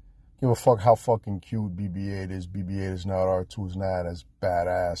 Give a fuck how fucking cute BB-8 is. BB-8 is not. R2 is not as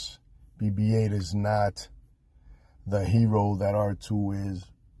badass. BB-8 is not the hero that R2 is.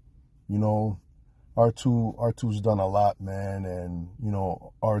 You know, R2's done a lot, man, and, you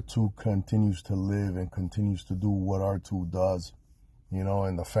know, R2 continues to live and continues to do what R2 does. You know,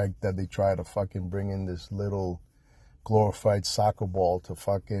 and the fact that they try to fucking bring in this little glorified soccer ball to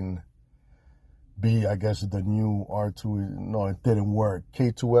fucking be, I guess, the new R2. No, it didn't work.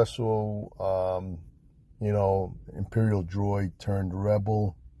 K2SO, you know, Imperial droid turned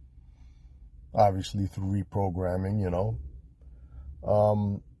rebel, obviously through reprogramming, you know.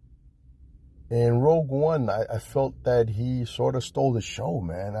 In Rogue One, I felt that he sort of stole the show,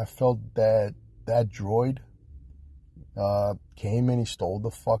 man. I felt that droid came and he stole the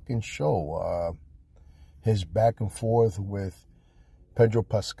fucking show. His back and forth with Pedro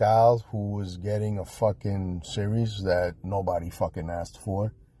Pascal, who was getting a fucking series that nobody fucking asked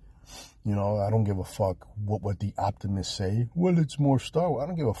for. You know, I don't give a fuck what the optimists say. Well, it's more Star Wars. I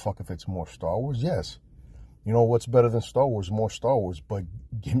don't give a fuck if it's more Star Wars. Yes. You know, what's better than Star Wars? More Star Wars. But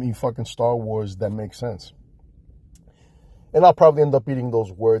give me fucking Star Wars that makes sense. And I'll probably end up eating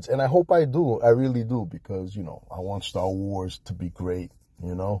those words. And I hope I do. I really do. Because, you know, I want Star Wars to be great,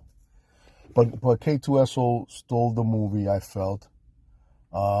 you know. But K2SO stole the movie, I felt.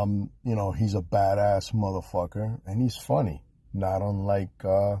 You know, he's a badass motherfucker. And he's funny. Not unlike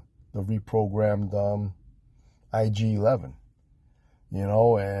the reprogrammed IG-11. You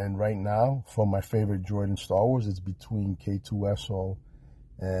know, and right now, for my favorite droid in Star Wars, it's between K2SO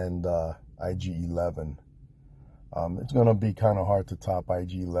and IG-11. It's going to be kind of hard to top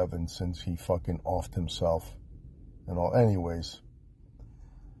IG-11 since he fucking offed himself and all. Anyways,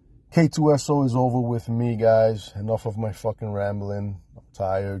 K2SO is over with me, guys. Enough of my fucking rambling. I'm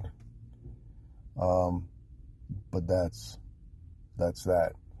tired. But that's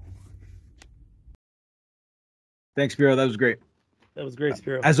that. Thanks, Spiro. That was great. That was great,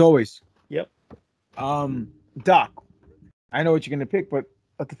 Spiro. As always. Yep. Doc, I know what you're going to pick, but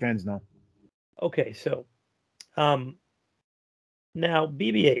let the fans know. Okay, so now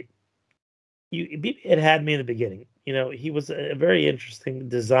BB-8. BB-8 had me in the beginning. You know, he was a very interesting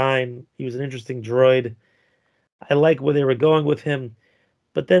design. He was an interesting droid. I like where they were going with him.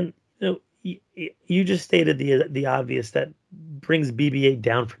 But then, you know, you just stated the obvious that brings BB-8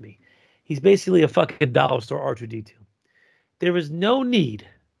 down for me. He's basically a fucking dollar store R2-D2. There was no need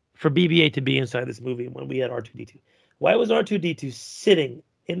for BB-8 to be inside this movie when we had R2-D2. Why was R2-D2 sitting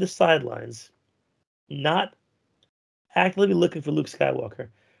in the sidelines, not actively looking for Luke Skywalker,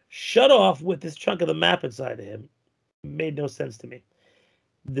 shut off with this chunk of the map inside of him? Made no sense to me.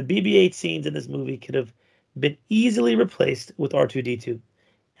 The BB-8 scenes in this movie could have been easily replaced with R2-D2,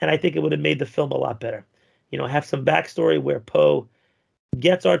 and I think it would have made the film a lot better. You know, have some backstory where Poe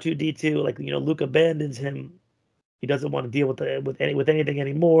gets R2-D2, like, you know, Luke abandons him. He doesn't want to deal with anything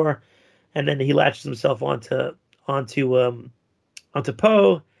anymore, and then he latches himself onto Poe,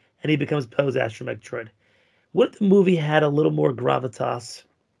 and he becomes Poe's astromech droid. What if the movie had a little more gravitas?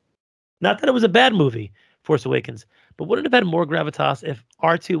 Not that it was a bad movie, Force Awakens, but wouldn't it have had more gravitas if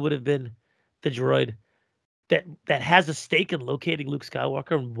R2 would have been the droid that has a stake in locating Luke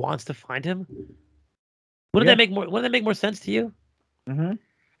Skywalker and wants to find him? Wouldn't that make more sense to you? Mm-hmm.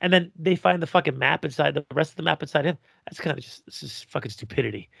 And then they find the fucking map inside the rest of the map inside him. That's kind of just fucking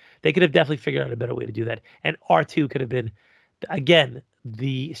stupidity. They could have definitely figured out a better way to do that. And R2 could have been, again,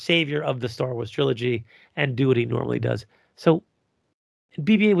 the savior of the Star Wars trilogy and do what he normally does. So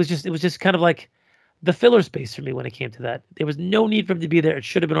BB-8 was just kind of like the filler space for me when it came to that. There was no need for him to be there. It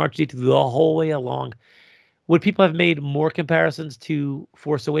should have been R2-D2 the whole way along. Would people have made more comparisons to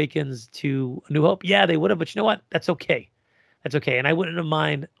Force Awakens, to A New Hope? Yeah, they would have, but you know what? That's okay. That's okay. And I wouldn't have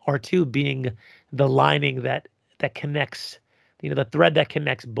mind R2 being the lining that connects, you know, the thread that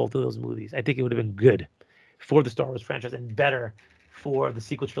connects both of those movies. I think it would have been good for the Star Wars franchise and better for the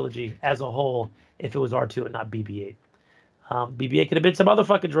sequel trilogy as a whole if it was R2 and not BB-8. BB-8 could have been some other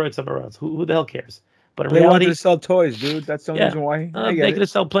fucking droid somewhere else. Who the hell cares? But in they reality, wanted to sell toys, dude. That's the reason why. They could have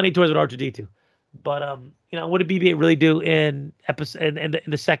sold plenty of toys with R2-D2. But what did BB-8 really do in episode in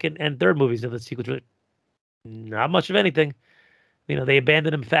the second and third movies of the sequel trilogy? Not much of anything. They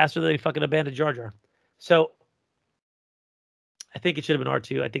abandoned him faster than they fucking abandoned Jar Jar. So I think it should have been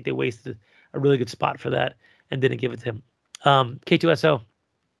R2. I think they wasted a really good spot for that and didn't give it to him. K2SO,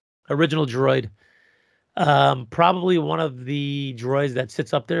 original droid. Probably one of the droids that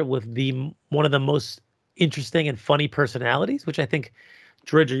sits up there with one of the most interesting and funny personalities, which I think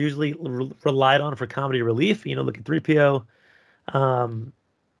droids are usually relied on for comedy relief. Look at 3PO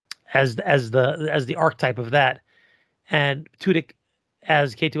as the archetype of that, and Tudyk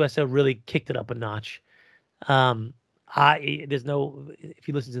as K2SO really kicked it up a notch. If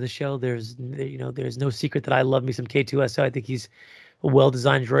you listen to the show, there's no secret that I love me some K2SO. I think he's a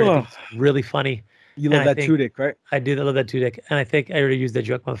well-designed droid. I think he's really funny. You love that Tudyk, right? I do. I love that Tudyk, and I think I already used that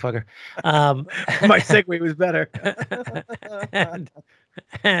joke, motherfucker. My segue was better.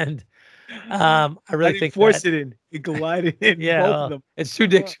 and I really think force it in. You glided in. Yeah, both of them. It's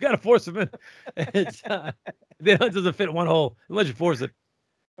Tudyk. You got to force him in. It doesn't fit in one hole unless you force it.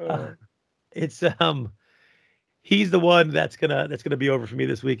 He's the one that's gonna be over for me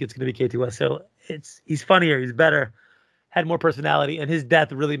this week. It's gonna be K2SO. He's funnier. He's better. Had more personality, and his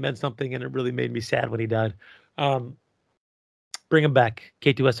death really meant something, and it really made me sad when he died. Bring him back,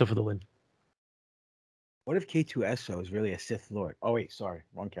 K2SO for the win. What if K2SO is really a Sith Lord? Oh wait, sorry,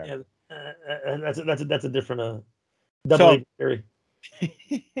 wrong character. Yeah, that's a different double theory.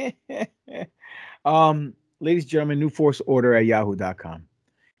 Ladies and gentlemen, newforceorder@yahoo.com.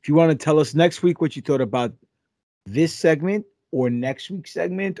 If you want to tell us next week what you thought about this segment or next week's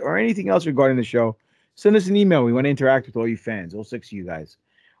segment or anything else regarding the show, send us an email. We want to interact with all you fans, all 6 of you guys.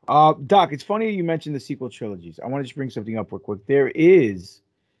 Doc, it's funny you mentioned the sequel trilogies. I want to just bring something up real quick. There is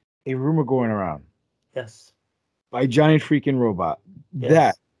a rumor going around. Yes. By Giant Freaking Robot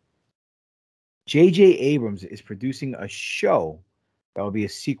that J.J. Abrams is producing a show that will be a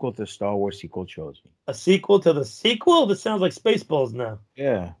sequel to the Star Wars sequel trilogy. A sequel to the sequel? This sounds like Spaceballs now.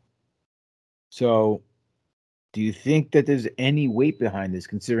 Yeah. So, do you think that there's any weight behind this,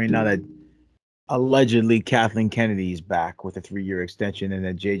 considering now that allegedly Kathleen Kennedy is back with a 3-year extension and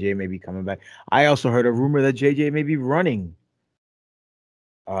that JJ may be coming back? I also heard a rumor that JJ may be running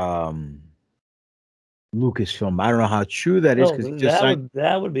Lucasfilm. I don't know how true that is because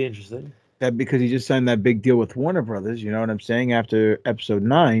that would be interesting. That because he just signed that big deal with Warner Brothers, you know what I'm saying? After episode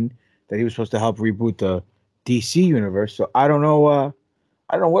 9, that he was supposed to help reboot the DC universe. So I don't know.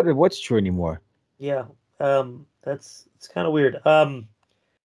 I don't know what's true anymore. Yeah, it's kind of weird.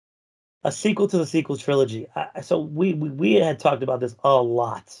 A sequel to the sequel trilogy. So we had talked about this a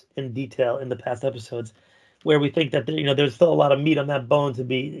lot in detail in the past episodes, where we think that there's still a lot of meat on that bone to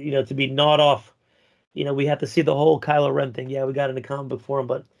be gnawed off. We have to see the whole Kylo Ren thing. Yeah, we got it in the comic book form,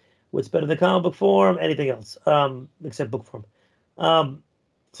 but what's better than comic book form? Anything else, except book form.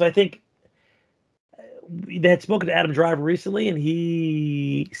 So I think they had spoken to Adam Driver recently, and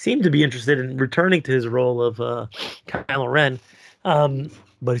he seemed to be interested in returning to his role of Kylo Ren.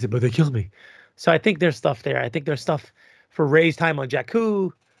 But he said, but they killed me. So I think there's stuff there. I think there's stuff for Rey's time on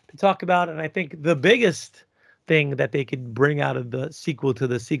Jakku to talk about. And I think the biggest thing that they could bring out of the sequel to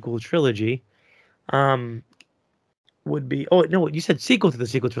the sequel trilogy would be... Oh, no, you said sequel to the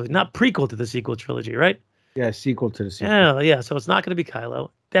sequel trilogy, not prequel to the sequel trilogy, right? Yeah, sequel to the sequel. Yeah. So it's not going to be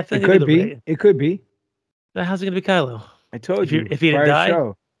Kylo. Definitely it could be. It could be. How's it going to be Kylo? I told you. If he didn't die?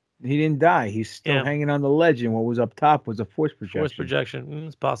 Show. He didn't die. He's still hanging on the ledge, and what was up top was a force projection. Force projection.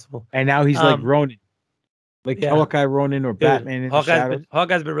 It's possible. And now he's like Ronin. Like Hawkeye Ronin or Batman in the shadows.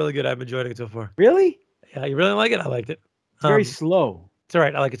 Hawkeye's been really good. I've enjoyed it so far. Really? Yeah, you really like it? I liked it. It's very slow. It's all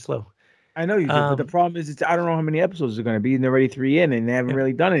right. I like it slow. I know you do, but the problem is I don't know how many episodes are going to be, and they're already 3 in, and they haven't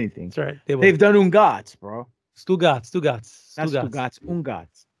really done anything. That's right. They've done Ungats, bro. Stugats. Not Stugats,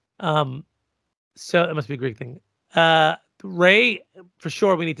 Ungats. So that must be a great thing. Rey, for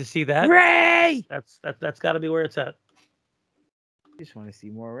sure, we need to see that. Rey! That's got to be where it's at. I just want to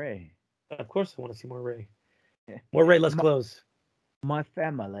see more Rey. Of course I want to see more Rey. More Rey, let's close. My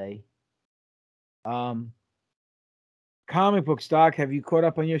family. Comic book stock, have you caught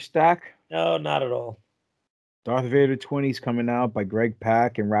up on your stack? No, not at all. Darth Vader 20 is coming out by Greg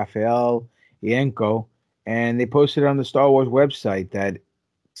Pak and Raphael Ienco. And they posted on the Star Wars website that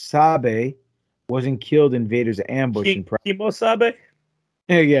Sabe wasn't killed in Vader's ambush. Kimo Sabe?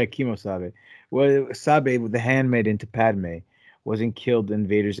 Yeah, Kimo Sabe. Well, Sabe, the handmaiden to Padme, wasn't killed in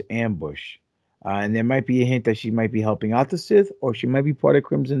Vader's ambush. And there might be a hint that she might be helping out the Sith, or she might be part of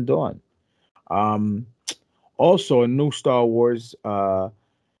Crimson Dawn. Also, a new Star Wars, from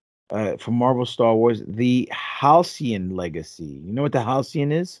Marvel Star Wars, the Halcyon Legacy. You know what the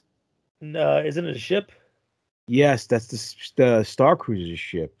Halcyon is? No, isn't it a ship? Yes, that's the Star Cruiser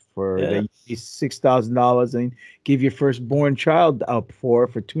ship for Yeah. the $6,000 and give your firstborn child up for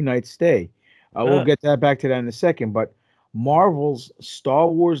 2 nights stay. We'll Huh. get that back to that in a second. But Marvel's Star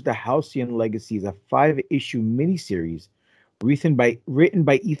Wars: The Halcyon Legacy is a 5-issue miniseries written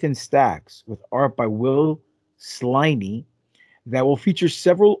by Ethan Stacks with art by Will Sliney that will feature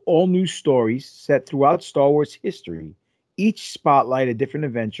several all-new stories set throughout Star Wars history. Each spotlight a different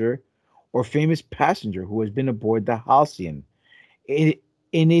adventure or famous passenger who has been aboard the Halcyon. In,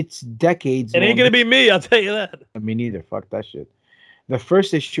 in its decades It ain't long gonna be me, I'll tell you that. I mean, neither. Fuck that shit. The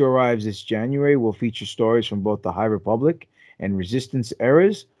first issue arrives this January, will feature stories from both the High Republic and Resistance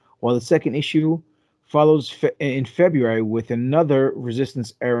eras, while the second issue follows in February with another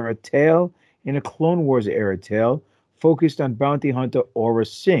Resistance era tale and a Clone Wars era tale focused on bounty hunter Aura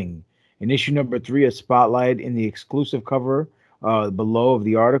Singh. In issue number 3, a spotlight in the exclusive cover below of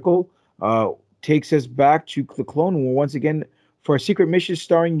the article takes us back to the Clone War once again for a secret mission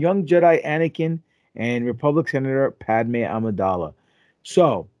starring young Jedi Anakin and Republic Senator Padme Amidala.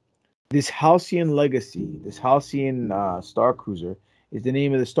 So, this Halcyon Legacy, this Halcyon Star Cruiser, is the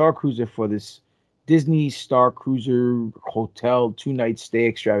name of the Star Cruiser for this Disney Star Cruiser Hotel 2 night stay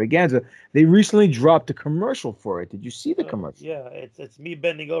extravaganza. They recently dropped a commercial for it. Did you see the commercial? Yeah, it's me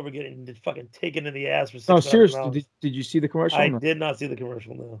bending over getting fucking taken in the ass for No, $6,000. seriously, did you see the commercial? I No. did not see the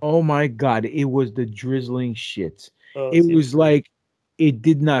commercial. No. Oh my God, it was the drizzling shit. Oh, It was like, it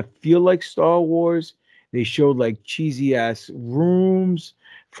did not feel like Star Wars. They showed like cheesy ass rooms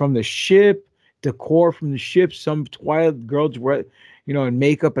from the ship, decor from the ship. Some Twilight girls were, in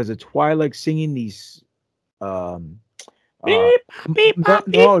makeup as a Twilight singing these. Beep, beep,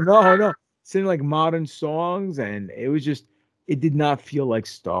 No, singing like modern songs, and it was just, it did not feel like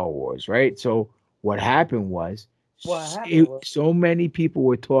Star Wars, right? So what happened was, so many people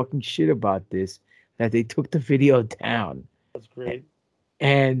were talking shit about this that they took the video down. That's great.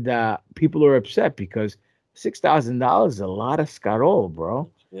 And people are upset because $6,000 is a lot of Scarol, bro.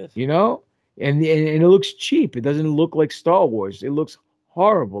 Yes. And it looks cheap. It doesn't look like Star Wars. It looks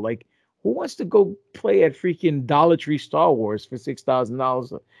horrible. Like, who wants to go play at freaking Dollar Tree Star Wars for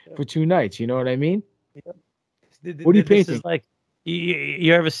 $6,000 for 2 nights? You know what I mean? Yeah. What are you painting? This is like,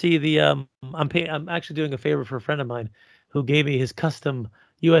 you ever see the I'm actually doing a favor for a friend of mine who gave me his custom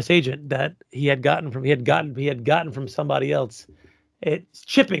U.S. agent that he had gotten from somebody else. It's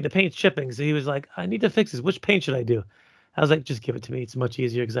chipping. The paint's chipping. So he was like, I need to fix this. Which paint should I do? I was like, just give it to me. It's much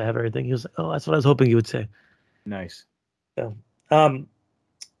easier because I have everything. He was like, oh, that's what I was hoping you would say. Nice. So,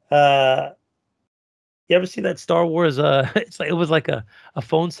 you ever see that Star Wars? It was like a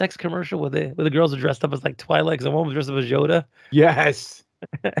phone sex commercial where the girls are dressed up as like Twilight, because the one was dressed up as Yoda. Yes.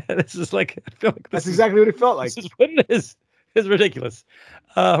 This is like, I feel like that's exactly what it felt like. This is what it is. It's ridiculous.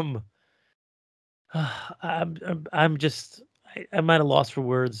 I'm just, I'm at a loss for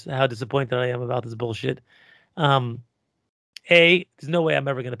words how disappointed I am about this bullshit. A, there's no way I'm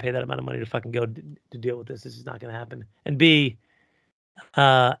ever going to pay that amount of money to fucking go to deal with this. This is not going to happen. And B,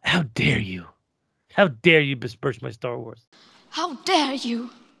 how dare you? How dare you besmirch my Star Wars? How dare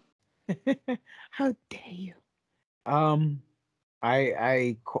you? How dare you?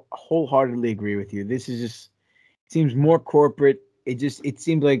 I wholeheartedly agree with you. This is just seems more corporate. It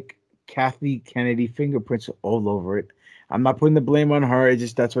seems like Kathy Kennedy fingerprints all over it. I'm not putting the blame on her.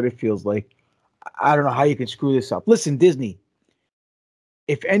 That's what it feels like. I don't know how you can screw this up. Listen, Disney.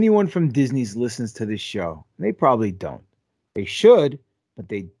 If anyone from Disney's listens to this show, they probably don't. They should, but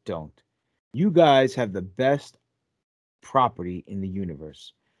they don't. You guys have the best property in the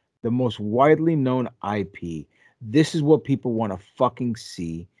universe, the most widely known IP. This is what people want to fucking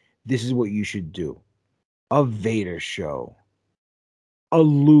see. This is what you should do. A Vader show. A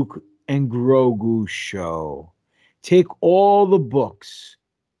Luke and Grogu show. Take all the books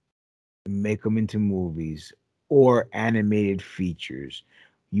and make them into movies or animated features.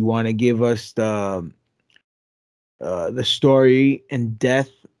 You want to give us the story and death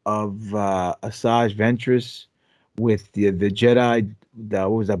of Asajj Ventress with the Jedi.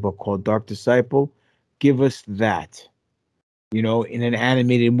 What was that book called? Dark Disciple. Give us that. In an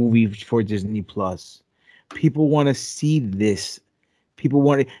animated movie for Disney Plus. People want to see this. People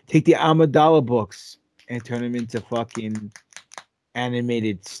want to take the Amidala books and turn them into fucking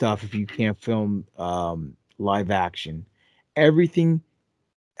animated stuff if you can't film live action. Everything,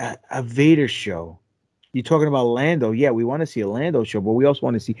 a Vader show. You're talking about Lando. Yeah, we want to see a Lando show, but we also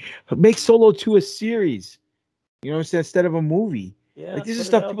want to see make Solo 2 a series. You know what I'm saying? Instead of a movie. Yeah, like this is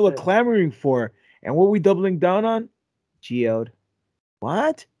stuff people are clamoring for. And what are we doubling down on? Geode.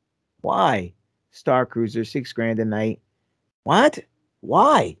 What? Why? Star Cruiser, $6,000 a night. What?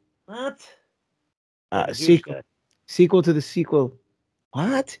 Why? What? Sequel to the sequel.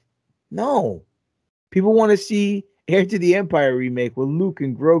 What? No. People want to see Heir to the Empire remake with Luke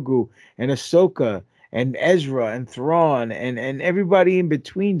and Grogu and Ahsoka and Ezra and Thrawn and everybody in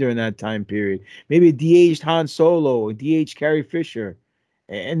between during that time period. Maybe a de-aged Han Solo, a de-aged Carrie Fisher.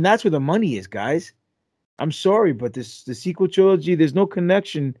 And that's where the money is, guys. I'm sorry, but the sequel trilogy, there's no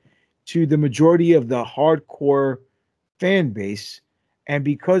connection to the majority of the hardcore fan base. And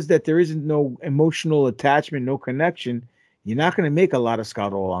because that there isn't no emotional attachment, no connection, you're not going to make a lot of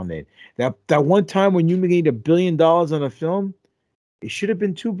Scott Hall on it. That one time when you made $1 billion on a film, it should have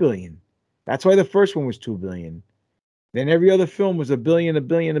been $2 billion. That's why the first one was $2 billion. Then every other film was $1 billion, $1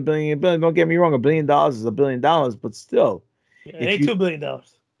 billion, $1 billion, $1 billion. Don't get me wrong, $1 billion is $1 billion, but still, it ain't $2 billion.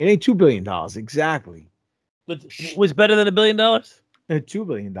 It ain't $2 billion exactly. But was better than $1 billion? $2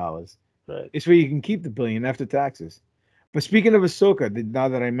 billion. Right. It's where you can keep the billion after taxes. But speaking of Ahsoka, now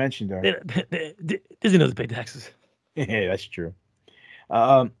that I mentioned her, Disney knows to pay taxes. Yeah, that's true.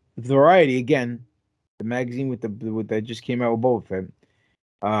 Variety again, the magazine with that just came out with Boba Fett,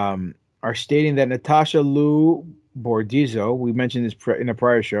 are stating that Natasha Liu Bordizzo, we mentioned this in a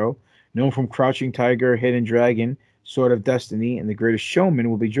prior show, known from Crouching Tiger, Hidden Dragon, Sword of Destiny, and The Greatest Showman,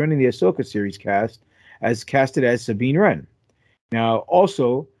 will be joining the Ahsoka series casted as Sabine Wren. Now,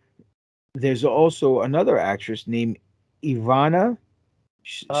 also, there's also another actress named Ivana.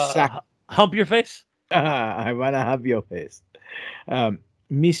 Hump your face. Ivana Hump your face.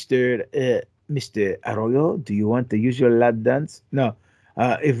 Mr. Arroyo, do you want the usual lap dance? No.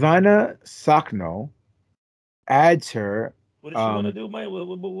 Ivana Sakno adds her. What does she want to do?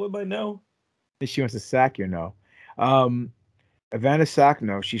 With my no? She wants to sack your no. Ivana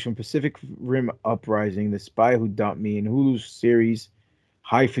Sakno, she's from Pacific Rim Uprising, The Spy Who Dumped Me, and Hulu's series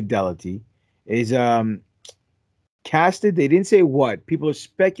High Fidelity, is casted. They didn't say what. People are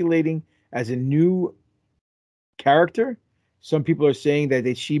speculating as a new character. Some people are saying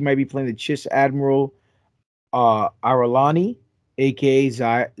that she might be playing the Chiss Admiral Aralani, a.k.a.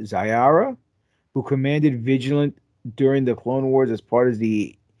 Zayara, who commanded Vigilant during the Clone Wars as part of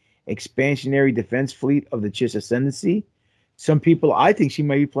the expansionary defense fleet of the Chiss Ascendancy. Some people, I think she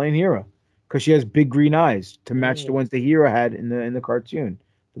might be playing Hera because she has big green eyes to match the ones that Hera had in the cartoon.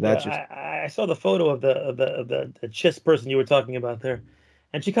 But that's I saw the photo of the Chiss person you were talking about there,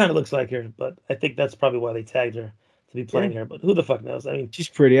 and she kind of looks like her. But I think that's probably why they tagged her to be playing her. But who the fuck knows? I mean, she's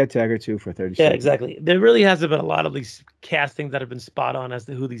pretty. I'd tag her too for 30 Yeah, seconds. exactly. There really hasn't been a lot of these castings that have been spot on as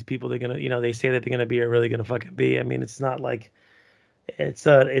to who these people they're gonna, they say that they're gonna be are really gonna fucking be. I mean, it's not like it's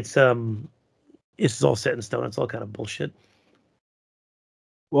all set in stone. It's all kind of bullshit.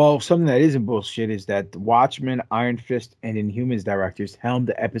 Well, something that isn't bullshit is that Watchmen, Iron Fist, and Inhumans directors helmed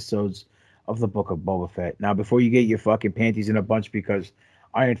the episodes of the Book of Boba Fett. Now, before you get your fucking panties in a bunch because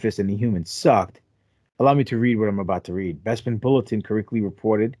Iron Fist and Inhumans sucked, allow me to read what I'm about to read. Bespin Bulletin correctly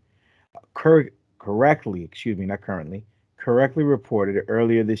reported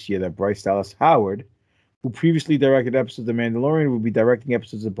earlier this year that Bryce Dallas Howard, who previously directed episodes of The Mandalorian, will be directing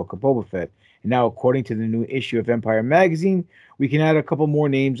episodes of Book of Boba Fett. And now, according to the new issue of Empire Magazine, we can add a couple more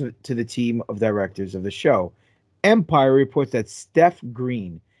names to the team of directors of the show. Empire reports that Steph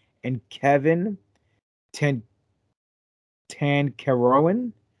Green and Kevin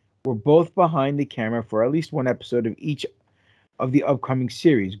Tancarowan were both behind the camera for at least one episode of each of the upcoming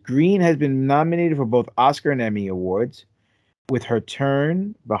series. Green has been nominated for both Oscar and Emmy Awards, with her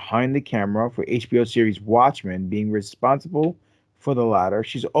turn behind the camera for HBO series Watchmen being responsible for the latter.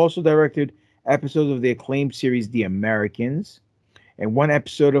 She's also directed episodes of the acclaimed series The Americans and one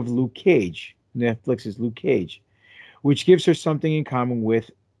episode of Luke Cage, Netflix's Luke Cage, which gives her something in common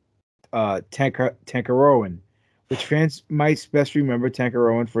with Tancarowan, which fans might best remember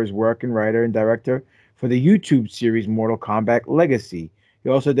Tancarowan for his work and writer and director for the YouTube series Mortal Kombat Legacy. He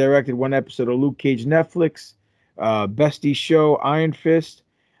also directed one episode of Luke Cage Netflix, Bestie show Iron Fist.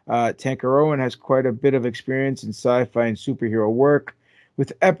 Tancarowan has quite a bit of experience in sci-fi and superhero work,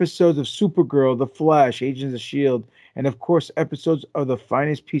 with episodes of Supergirl, The Flash, Agents of S.H.I.E.L.D., and of course episodes of the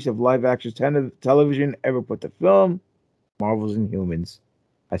finest piece of live-action television ever put to film, Marvel's Inhumans.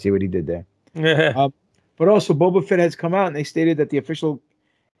 I see what he did there. But also, Boba Fett has come out, and they stated that the official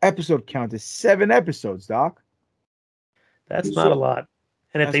episode count is 7 episodes, Doc. That's not a lot.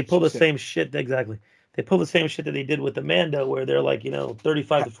 And if they pull the same shit, exactly. They pull the same shit that they did with the Mando, where they're like,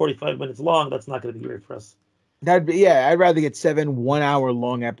 35 to 45 minutes long, that's not going to be great for us. I'd rather get 7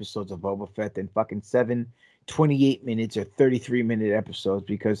 1-hour-long episodes of Boba Fett than fucking 7 28 minutes or 33-minute episodes,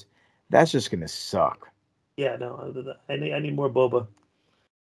 because that's just going to suck. Yeah, no, I need more Boba.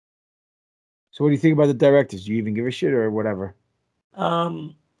 So what do you think about the directors? Do you even give a shit or whatever?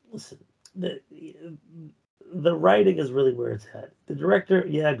 Listen, the writing is really where it's at. The director,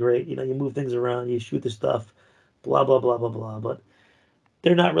 yeah, great. You move things around, you shoot the stuff, blah blah blah blah blah. But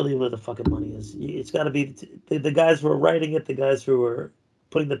they're not really where the fucking money is. It's got to be the guys who are writing it, the guys who are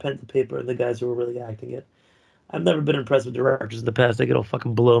putting the pen to paper, and the guys who are really acting it. I've never been impressed with directors in the past. They get all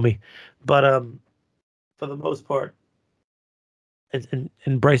fucking below me. But for the most part,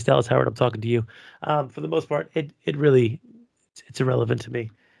 and Bryce Dallas Howard, I'm talking to you. For the most part, it really it's irrelevant to me.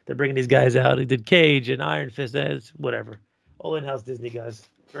 They're bringing these guys out. He did Cage and Iron Fist. It's whatever. All in-house Disney guys.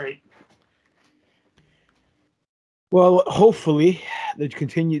 Great. Well, hopefully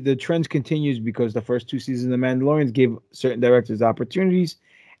the trends continues because the first 2 seasons of The Mandalorian gave certain directors opportunities,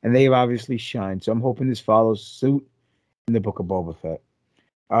 and they've obviously shined. So I'm hoping this follows suit in the Book of Boba Fett.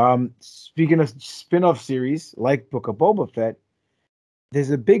 Speaking of spin-off series like Book of Boba Fett,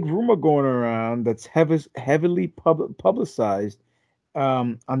 there's a big rumor going around that's heavily publicized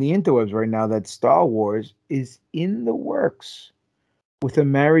on the interwebs right now that Star Wars is in the works with a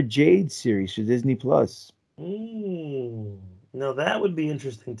Mara Jade series for Disney Plus. No, that would be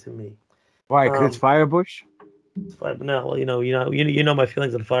interesting to me. Why? Because it's Firebush. No, well, you know my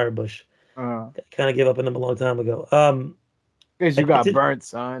feelings on Firebush. Kind of gave up on them a long time ago. Because you got burnt,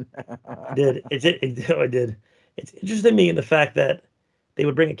 son. I did. I did. It's interesting to me in the fact that they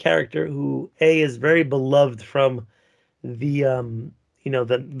would bring a character who is very beloved from the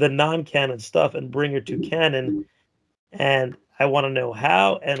the non-canon stuff and bring her to canon, and I want to know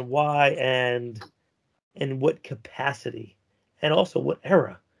how and why and in what capacity and also what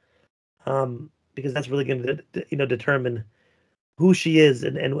era, because that's really going to determine who she is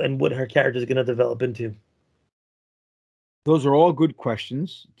and what her character is going to develop into. Those are all good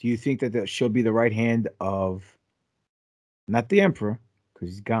questions. Do you think that she'll be the right hand of not the Emperor because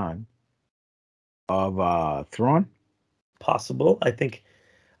he's gone, of Thrawn? Possible. I think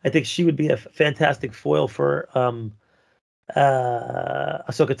she would be a fantastic foil for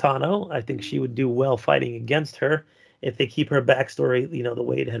Ahsoka Tano. I think she would do well fighting against her if they keep her backstory, the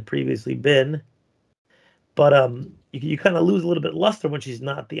way it had previously been. But you kind of lose a little bit luster when she's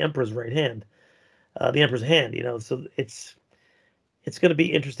not the Emperor's right hand, the Emperor's hand. So it's going to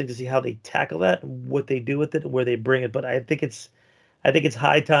be interesting to see how they tackle that, what they do with it, and where they bring it. But I think it's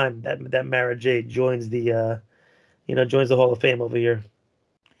high time that Mara Jade joins the joins the Hall of Fame over here.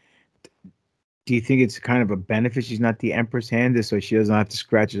 Do you think it's kind of a benefit she's not the Empress hand, so she doesn't have to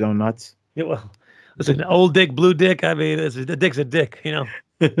scratch his own nuts? Yeah, well, listen, old dick, blue dick. I mean, the dick's a dick, I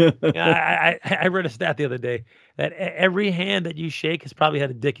read a stat the other day that every hand that you shake has probably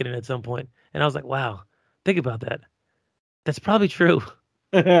had a dick in it at some point, and I was like, wow, think about that. That's probably true.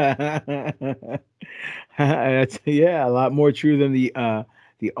 That's a lot more true than the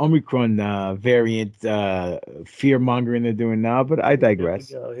Omicron variant fear mongering they're doing now. But I digress.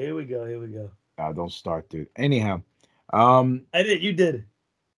 Here we go. Don't start, dude. Anyhow, I did. You did.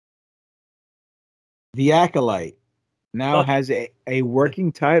 The Acolyte now has a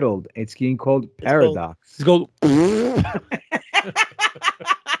working title. It's getting called Paradox. It's called.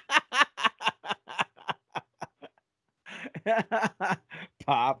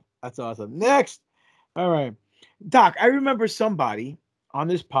 Pop. That's awesome. Next. All right. Doc, I remember somebody on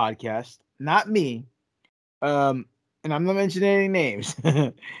this podcast, not me, and I'm not mentioning any names,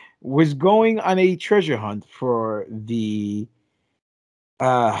 was going on a treasure hunt for the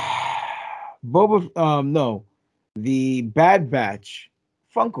the Bad Batch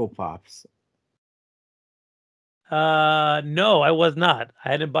Funko Pops. No, I was not.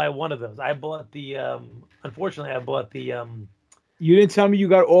 I didn't buy one of those. I bought the unfortunately I bought the You didn't tell me you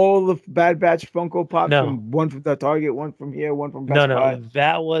got all the Bad Batch Funko Pops. No. One from the Target, one from here, one from Best No, Buy.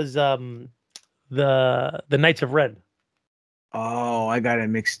 that was the Knights of Ren. Oh, I got it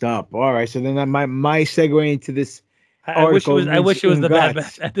mixed up. All right, so then my segue into this I wish it was the Bad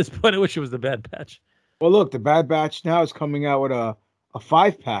Batch. Batch. At this point, I wish it was the Bad Batch. Well, look, the Bad Batch now is coming out with a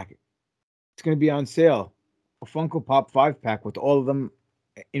 5-pack. It's going to be on sale. A Funko Pop 5-pack with all of them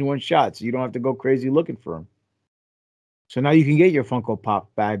in one shot, so you don't have to go crazy looking for them. So now you can get your Funko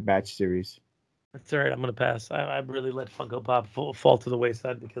Pop Bad Batch series. That's all right. I'm going to pass. I really let Funko Pop fall to the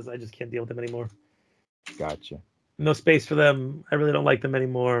wayside because I just can't deal with them anymore. Gotcha. No space for them. I really don't like them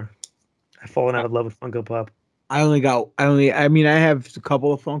anymore. I've fallen out of love with Funko Pop. I have a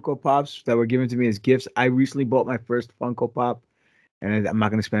couple of Funko Pops that were given to me as gifts. I recently bought my first Funko Pop, and I'm not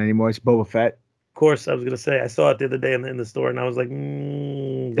going to spend any more. It's Boba Fett. Of course, I was going to say I saw it the other day in the store, and I was like,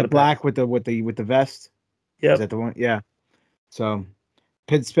 the black with the vest. Yeah, is that the one? Yeah. So,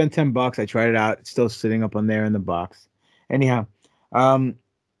 spent $10. I tried it out. It's still sitting up on there in the box. Anyhow,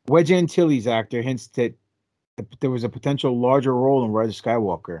 Wedge Antilles actor hints that there was a potential larger role in Rise of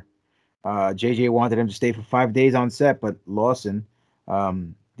Skywalker. JJ wanted him to stay for 5 days on set, but Lawson,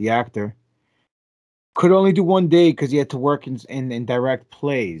 the actor, could only do 1 day because he had to work in direct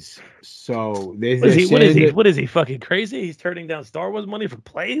plays. So what is he fucking crazy? He's turning down Star Wars money for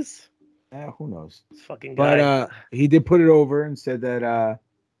plays? Who knows? This fucking guy. But he did put it over and said that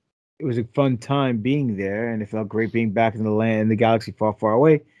it was a fun time being there, and it felt great being back in the galaxy far, far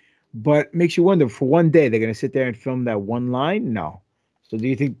away. But makes you wonder, for 1 day, they're going to sit there and film that one line? No. So do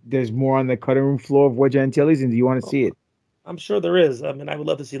you think there's more on the cutting room floor of Wedge Antilles, and do you want to see it? I'm sure there is. I mean, I would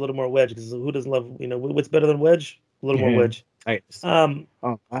love to see a little more Wedge, because who doesn't love, what's better than Wedge? A little more Wedge. Right.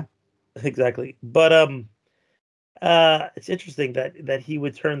 Exactly. But it's interesting that he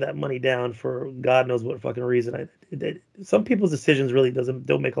would turn that money down for God knows what fucking reason. Some people's decisions really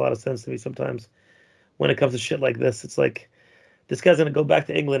don't make a lot of sense to me sometimes when it comes to shit like this. It's like, this guy's gonna go back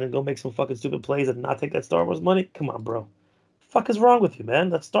to England and go make some fucking stupid plays and not take that Star Wars money? Come on, bro. The fuck is wrong with you, man?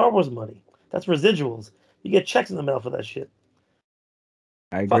 That's Star Wars money. That's residuals. You get checks in the mail for that shit.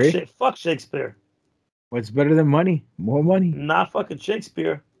 I agree. Fuck Shakespeare. What's better than money? More money. Not fucking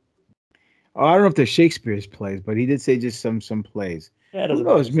Shakespeare. Oh, I don't know if they're Shakespeare's plays, but he did say just some plays. Yeah, who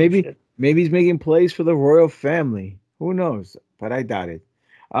knows? Maybe he's making plays for the royal family. Who knows? But I doubt it.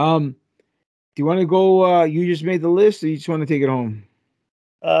 Do you want to go? You just made the list, or you just want to take it home?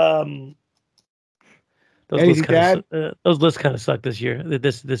 Those lists kind of suck this year.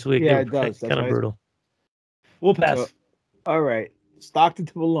 This week. Yeah, it does. Kind of brutal. We'll pass. So, all right, Stockton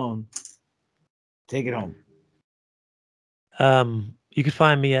to Malone. Take it home. You can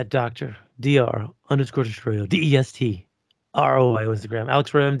find me at Dr.Destroyo, DESTROYO Instagram,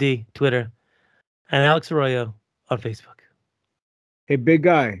 Alex Arroyo MD, Twitter, and Alex Arroyo on Facebook. Hey, big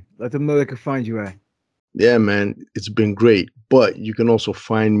guy, let them know they can find you at. Yeah, man, it's been great. But you can also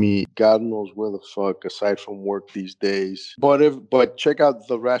find me, God knows where the fuck, aside from work these days. But check out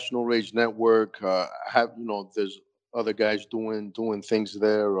the Rational Rage Network. There's other guys doing things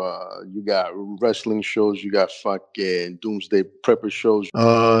there. You got wrestling shows. You got fucking Doomsday Prepper shows.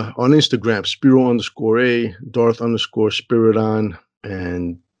 On Instagram, Spiro_A, Darth_Spiridon,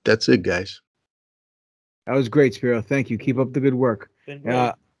 and that's it, guys. That was great, Spiro. Thank you. Keep up the good work.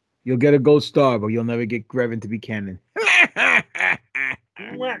 You'll get a gold star, but you'll never get Grevin to be canon.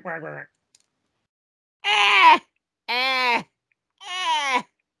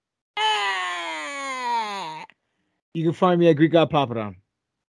 You can find me at Greek God Papadon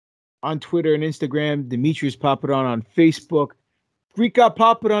on Twitter and Instagram. Demetrius Papadon on Facebook. Greek God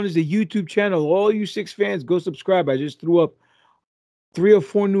Papadon is a YouTube channel. All you Six fans, go subscribe. I just threw up 3 or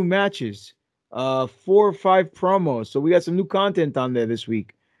 4 new matches, 4 or 5 promos. So we got some new content on there this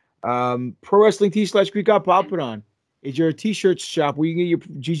week. Pro Wrestling T/Greek God Papadon is your t-shirt shop where you can get your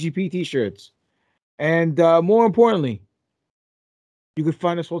GGP t-shirts. And more importantly, you can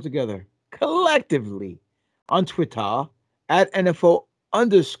find us all together collectively on Twitter at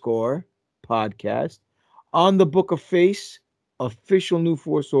NFO_podcast, on the Book of Face, official New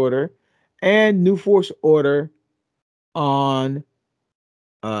Force Order, and New Force Order on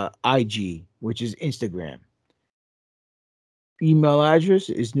IG, which is Instagram. Email address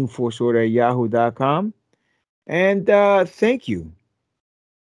is newforceorder@yahoo.com. And thank you.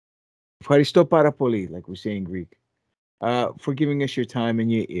 Ευχαριστώ πάρα πολύ, like we say in Greek, for giving us your time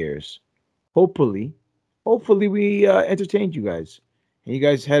and your ears. Hopefully we entertained you guys. And you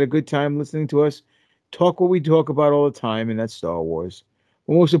guys had a good time listening to us talk what we talk about all the time, and that's Star Wars.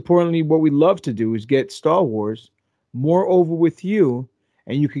 But most importantly, what we love to do is get Star Wars more over with you,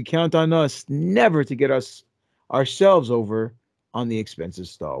 and you can count on us never to get ourselves over on the expense of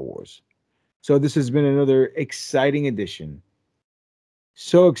Star Wars. So this has been another exciting edition.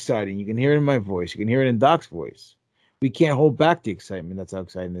 So exciting. You can hear it in my voice. You can hear it in Doc's voice. We can't hold back the excitement. That's how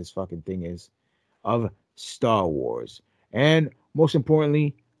exciting this fucking thing is of Star Wars. And most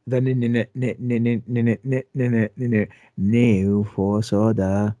importantly, the New Force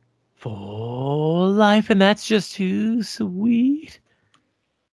Order. For life, and that's just too sweet.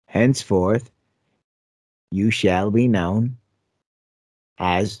 Henceforth, you shall be known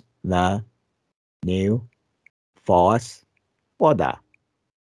as the New Force Order.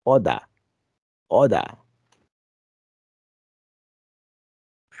 Order.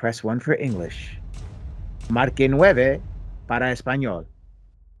 Press 1 for English. Marque 9 para español.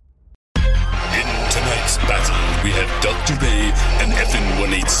 In tonight's battle, we have Dr. Ray and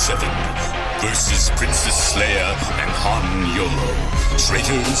FN-187 versus Princess Leia and Han Yolo.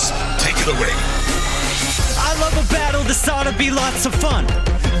 Traitors, take it away. I love a battle, this ought to be lots of fun.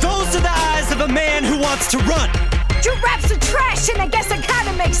 Those are the eyes of a man who wants to run. You raps are trash, and I guess it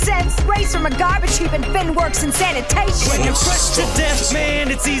kinda makes sense. friends, raised from a garbage heap in Finworks and sanitation. When you're fresh to death, man,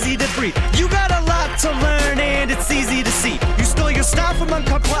 it's easy to breathe. You got a lot to learn and it's easy to see. You stole your style from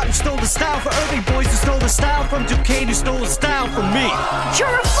Uncut Plot, you stole the style for Irving Boys, you stole the style from Duquesne, you stole the style from me.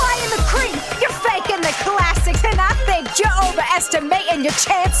 You're a fly in the cream, you're faking the classics, and I think you're overestimating your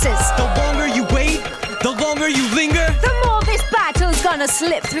chances. The longer you wait, the longer you linger, the more this battle's gonna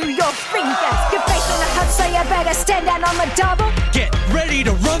slip through your fingers. You're facing a hut, so you better stand down on the double. Get ready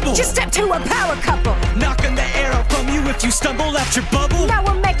to rumble. Just step to a power couple. Knocking the air out from you if you stumble out your bubble. Now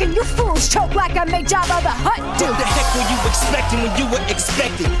I'm making you fools choke like I made Jabba the Hutt do. What the heck were you expecting when you were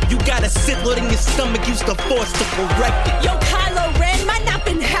expecting? You got a sitlet in your stomach, used to force to correct it. Yo, Kylo Ren might not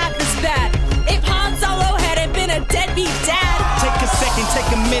been half as bad if Han Solo hadn't been a deadbeat dad. Take a second,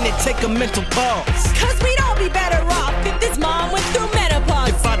 take a minute, take a mental pause. Cause we'd all be better off if this mom went through menopause.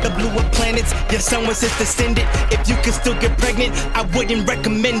 Your father blew up planets, your son was his descendant. If you could still get pregnant, I wouldn't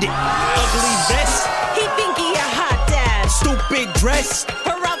recommend it. Ugly vest, he think he a hot dad. Stupid dress,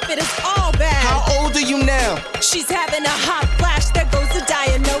 her outfit is all bad. How old are you now? She's having a hot flash, there goes the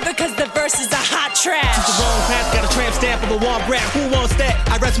Dianova, cause the verse is a hot trash. Took the wrong path, got a tramp stamp of a wall rap. Who wants that?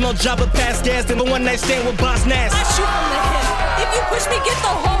 I'd rather smell Jabba past gas than a one night stand with Boss Nass. I shoot from the hip. If you push me, get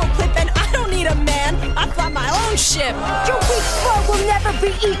the whole clip, and I don't need a man. I fly my own ship. Your weak foe will never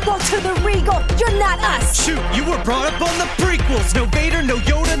be equal to the regal. You're not us. Shoot, you were brought up on the prequels. No Vader, no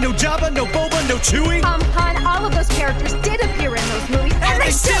Yoda, no Jabba, no Boba, no Chewie. Han, all of those characters did appear in those movies, and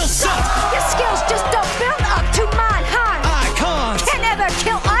they still suck. Your skills just don't build up to mine, Han. Icons can't ever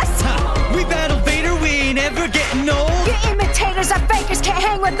kill us. We battle Vader, we ain't ever getting old. Your imitators are fakers, can't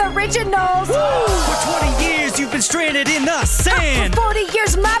hang with originals. Woo! For 20 years you've been stranded in the sand. For 40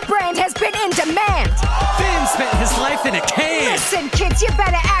 years my brand has been in demand. Finn spent his life in a can. Listen, kids, you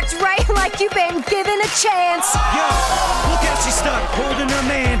better act right like you've been given a chance. Yo, look how she's stuck holding her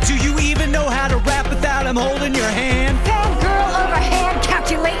man. Do you even know how to rap without him holding your hand? Fangirl overhand,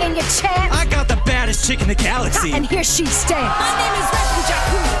 calculating your chance. I got the baddest chick in the galaxy. And here she stands. My name is Rescue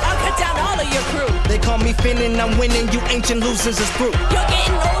Jakku. I'll cut down all of your crew. They call me Finn and I'm winning, you ancient losers is through. You're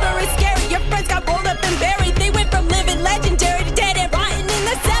getting older, it's scary. Your friends got rolled up and buried. They went from living legendary to dead and rotting in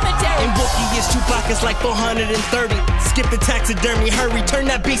the cemetery. And Wookiee is Chewbacca's like 430. Skip the taxidermy, hurry, turn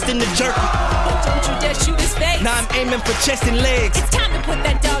that beast into jerky. But don't you dare shoot his face. Now I'm aiming for chest and legs. It's time to put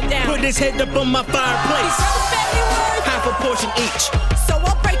that dog down. Put his head up on my fireplace. Half a portion each. So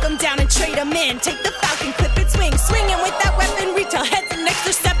I'll break them down and trade them in. Take the Falcon, clip it, swing. Swinging with that weaponry till heads and necks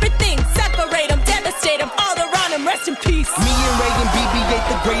are separate things. Separate them, devastate them, all around them, rest in peace. Me and Ray and BB-8,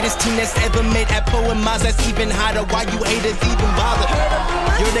 the greatest team that's ever made. At Poe and Maz, that's even hotter. Why you haters even bother?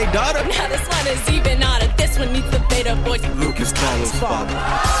 You're their daughter. Now this one is even odder. This one needs the beta voice. Lucas Kylo's father.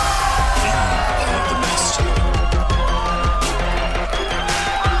 The master.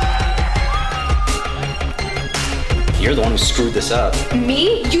 You're the one who screwed this up.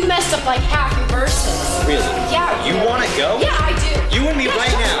 Me? You messed up like half your verses. Really? Yeah. You want to go? Yeah, I do. You and me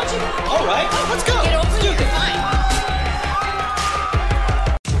right now. All right, let's go. Get over here. Fine.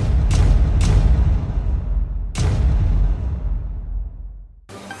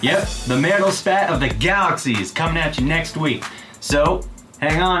 Yep, the marital spat of the galaxy is coming at you next week. So,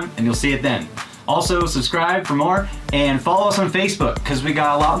 hang on and you'll see it then. Also, subscribe for more and follow us on Facebook because we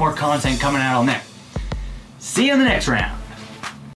got a lot more content coming out on there. See you in the next round.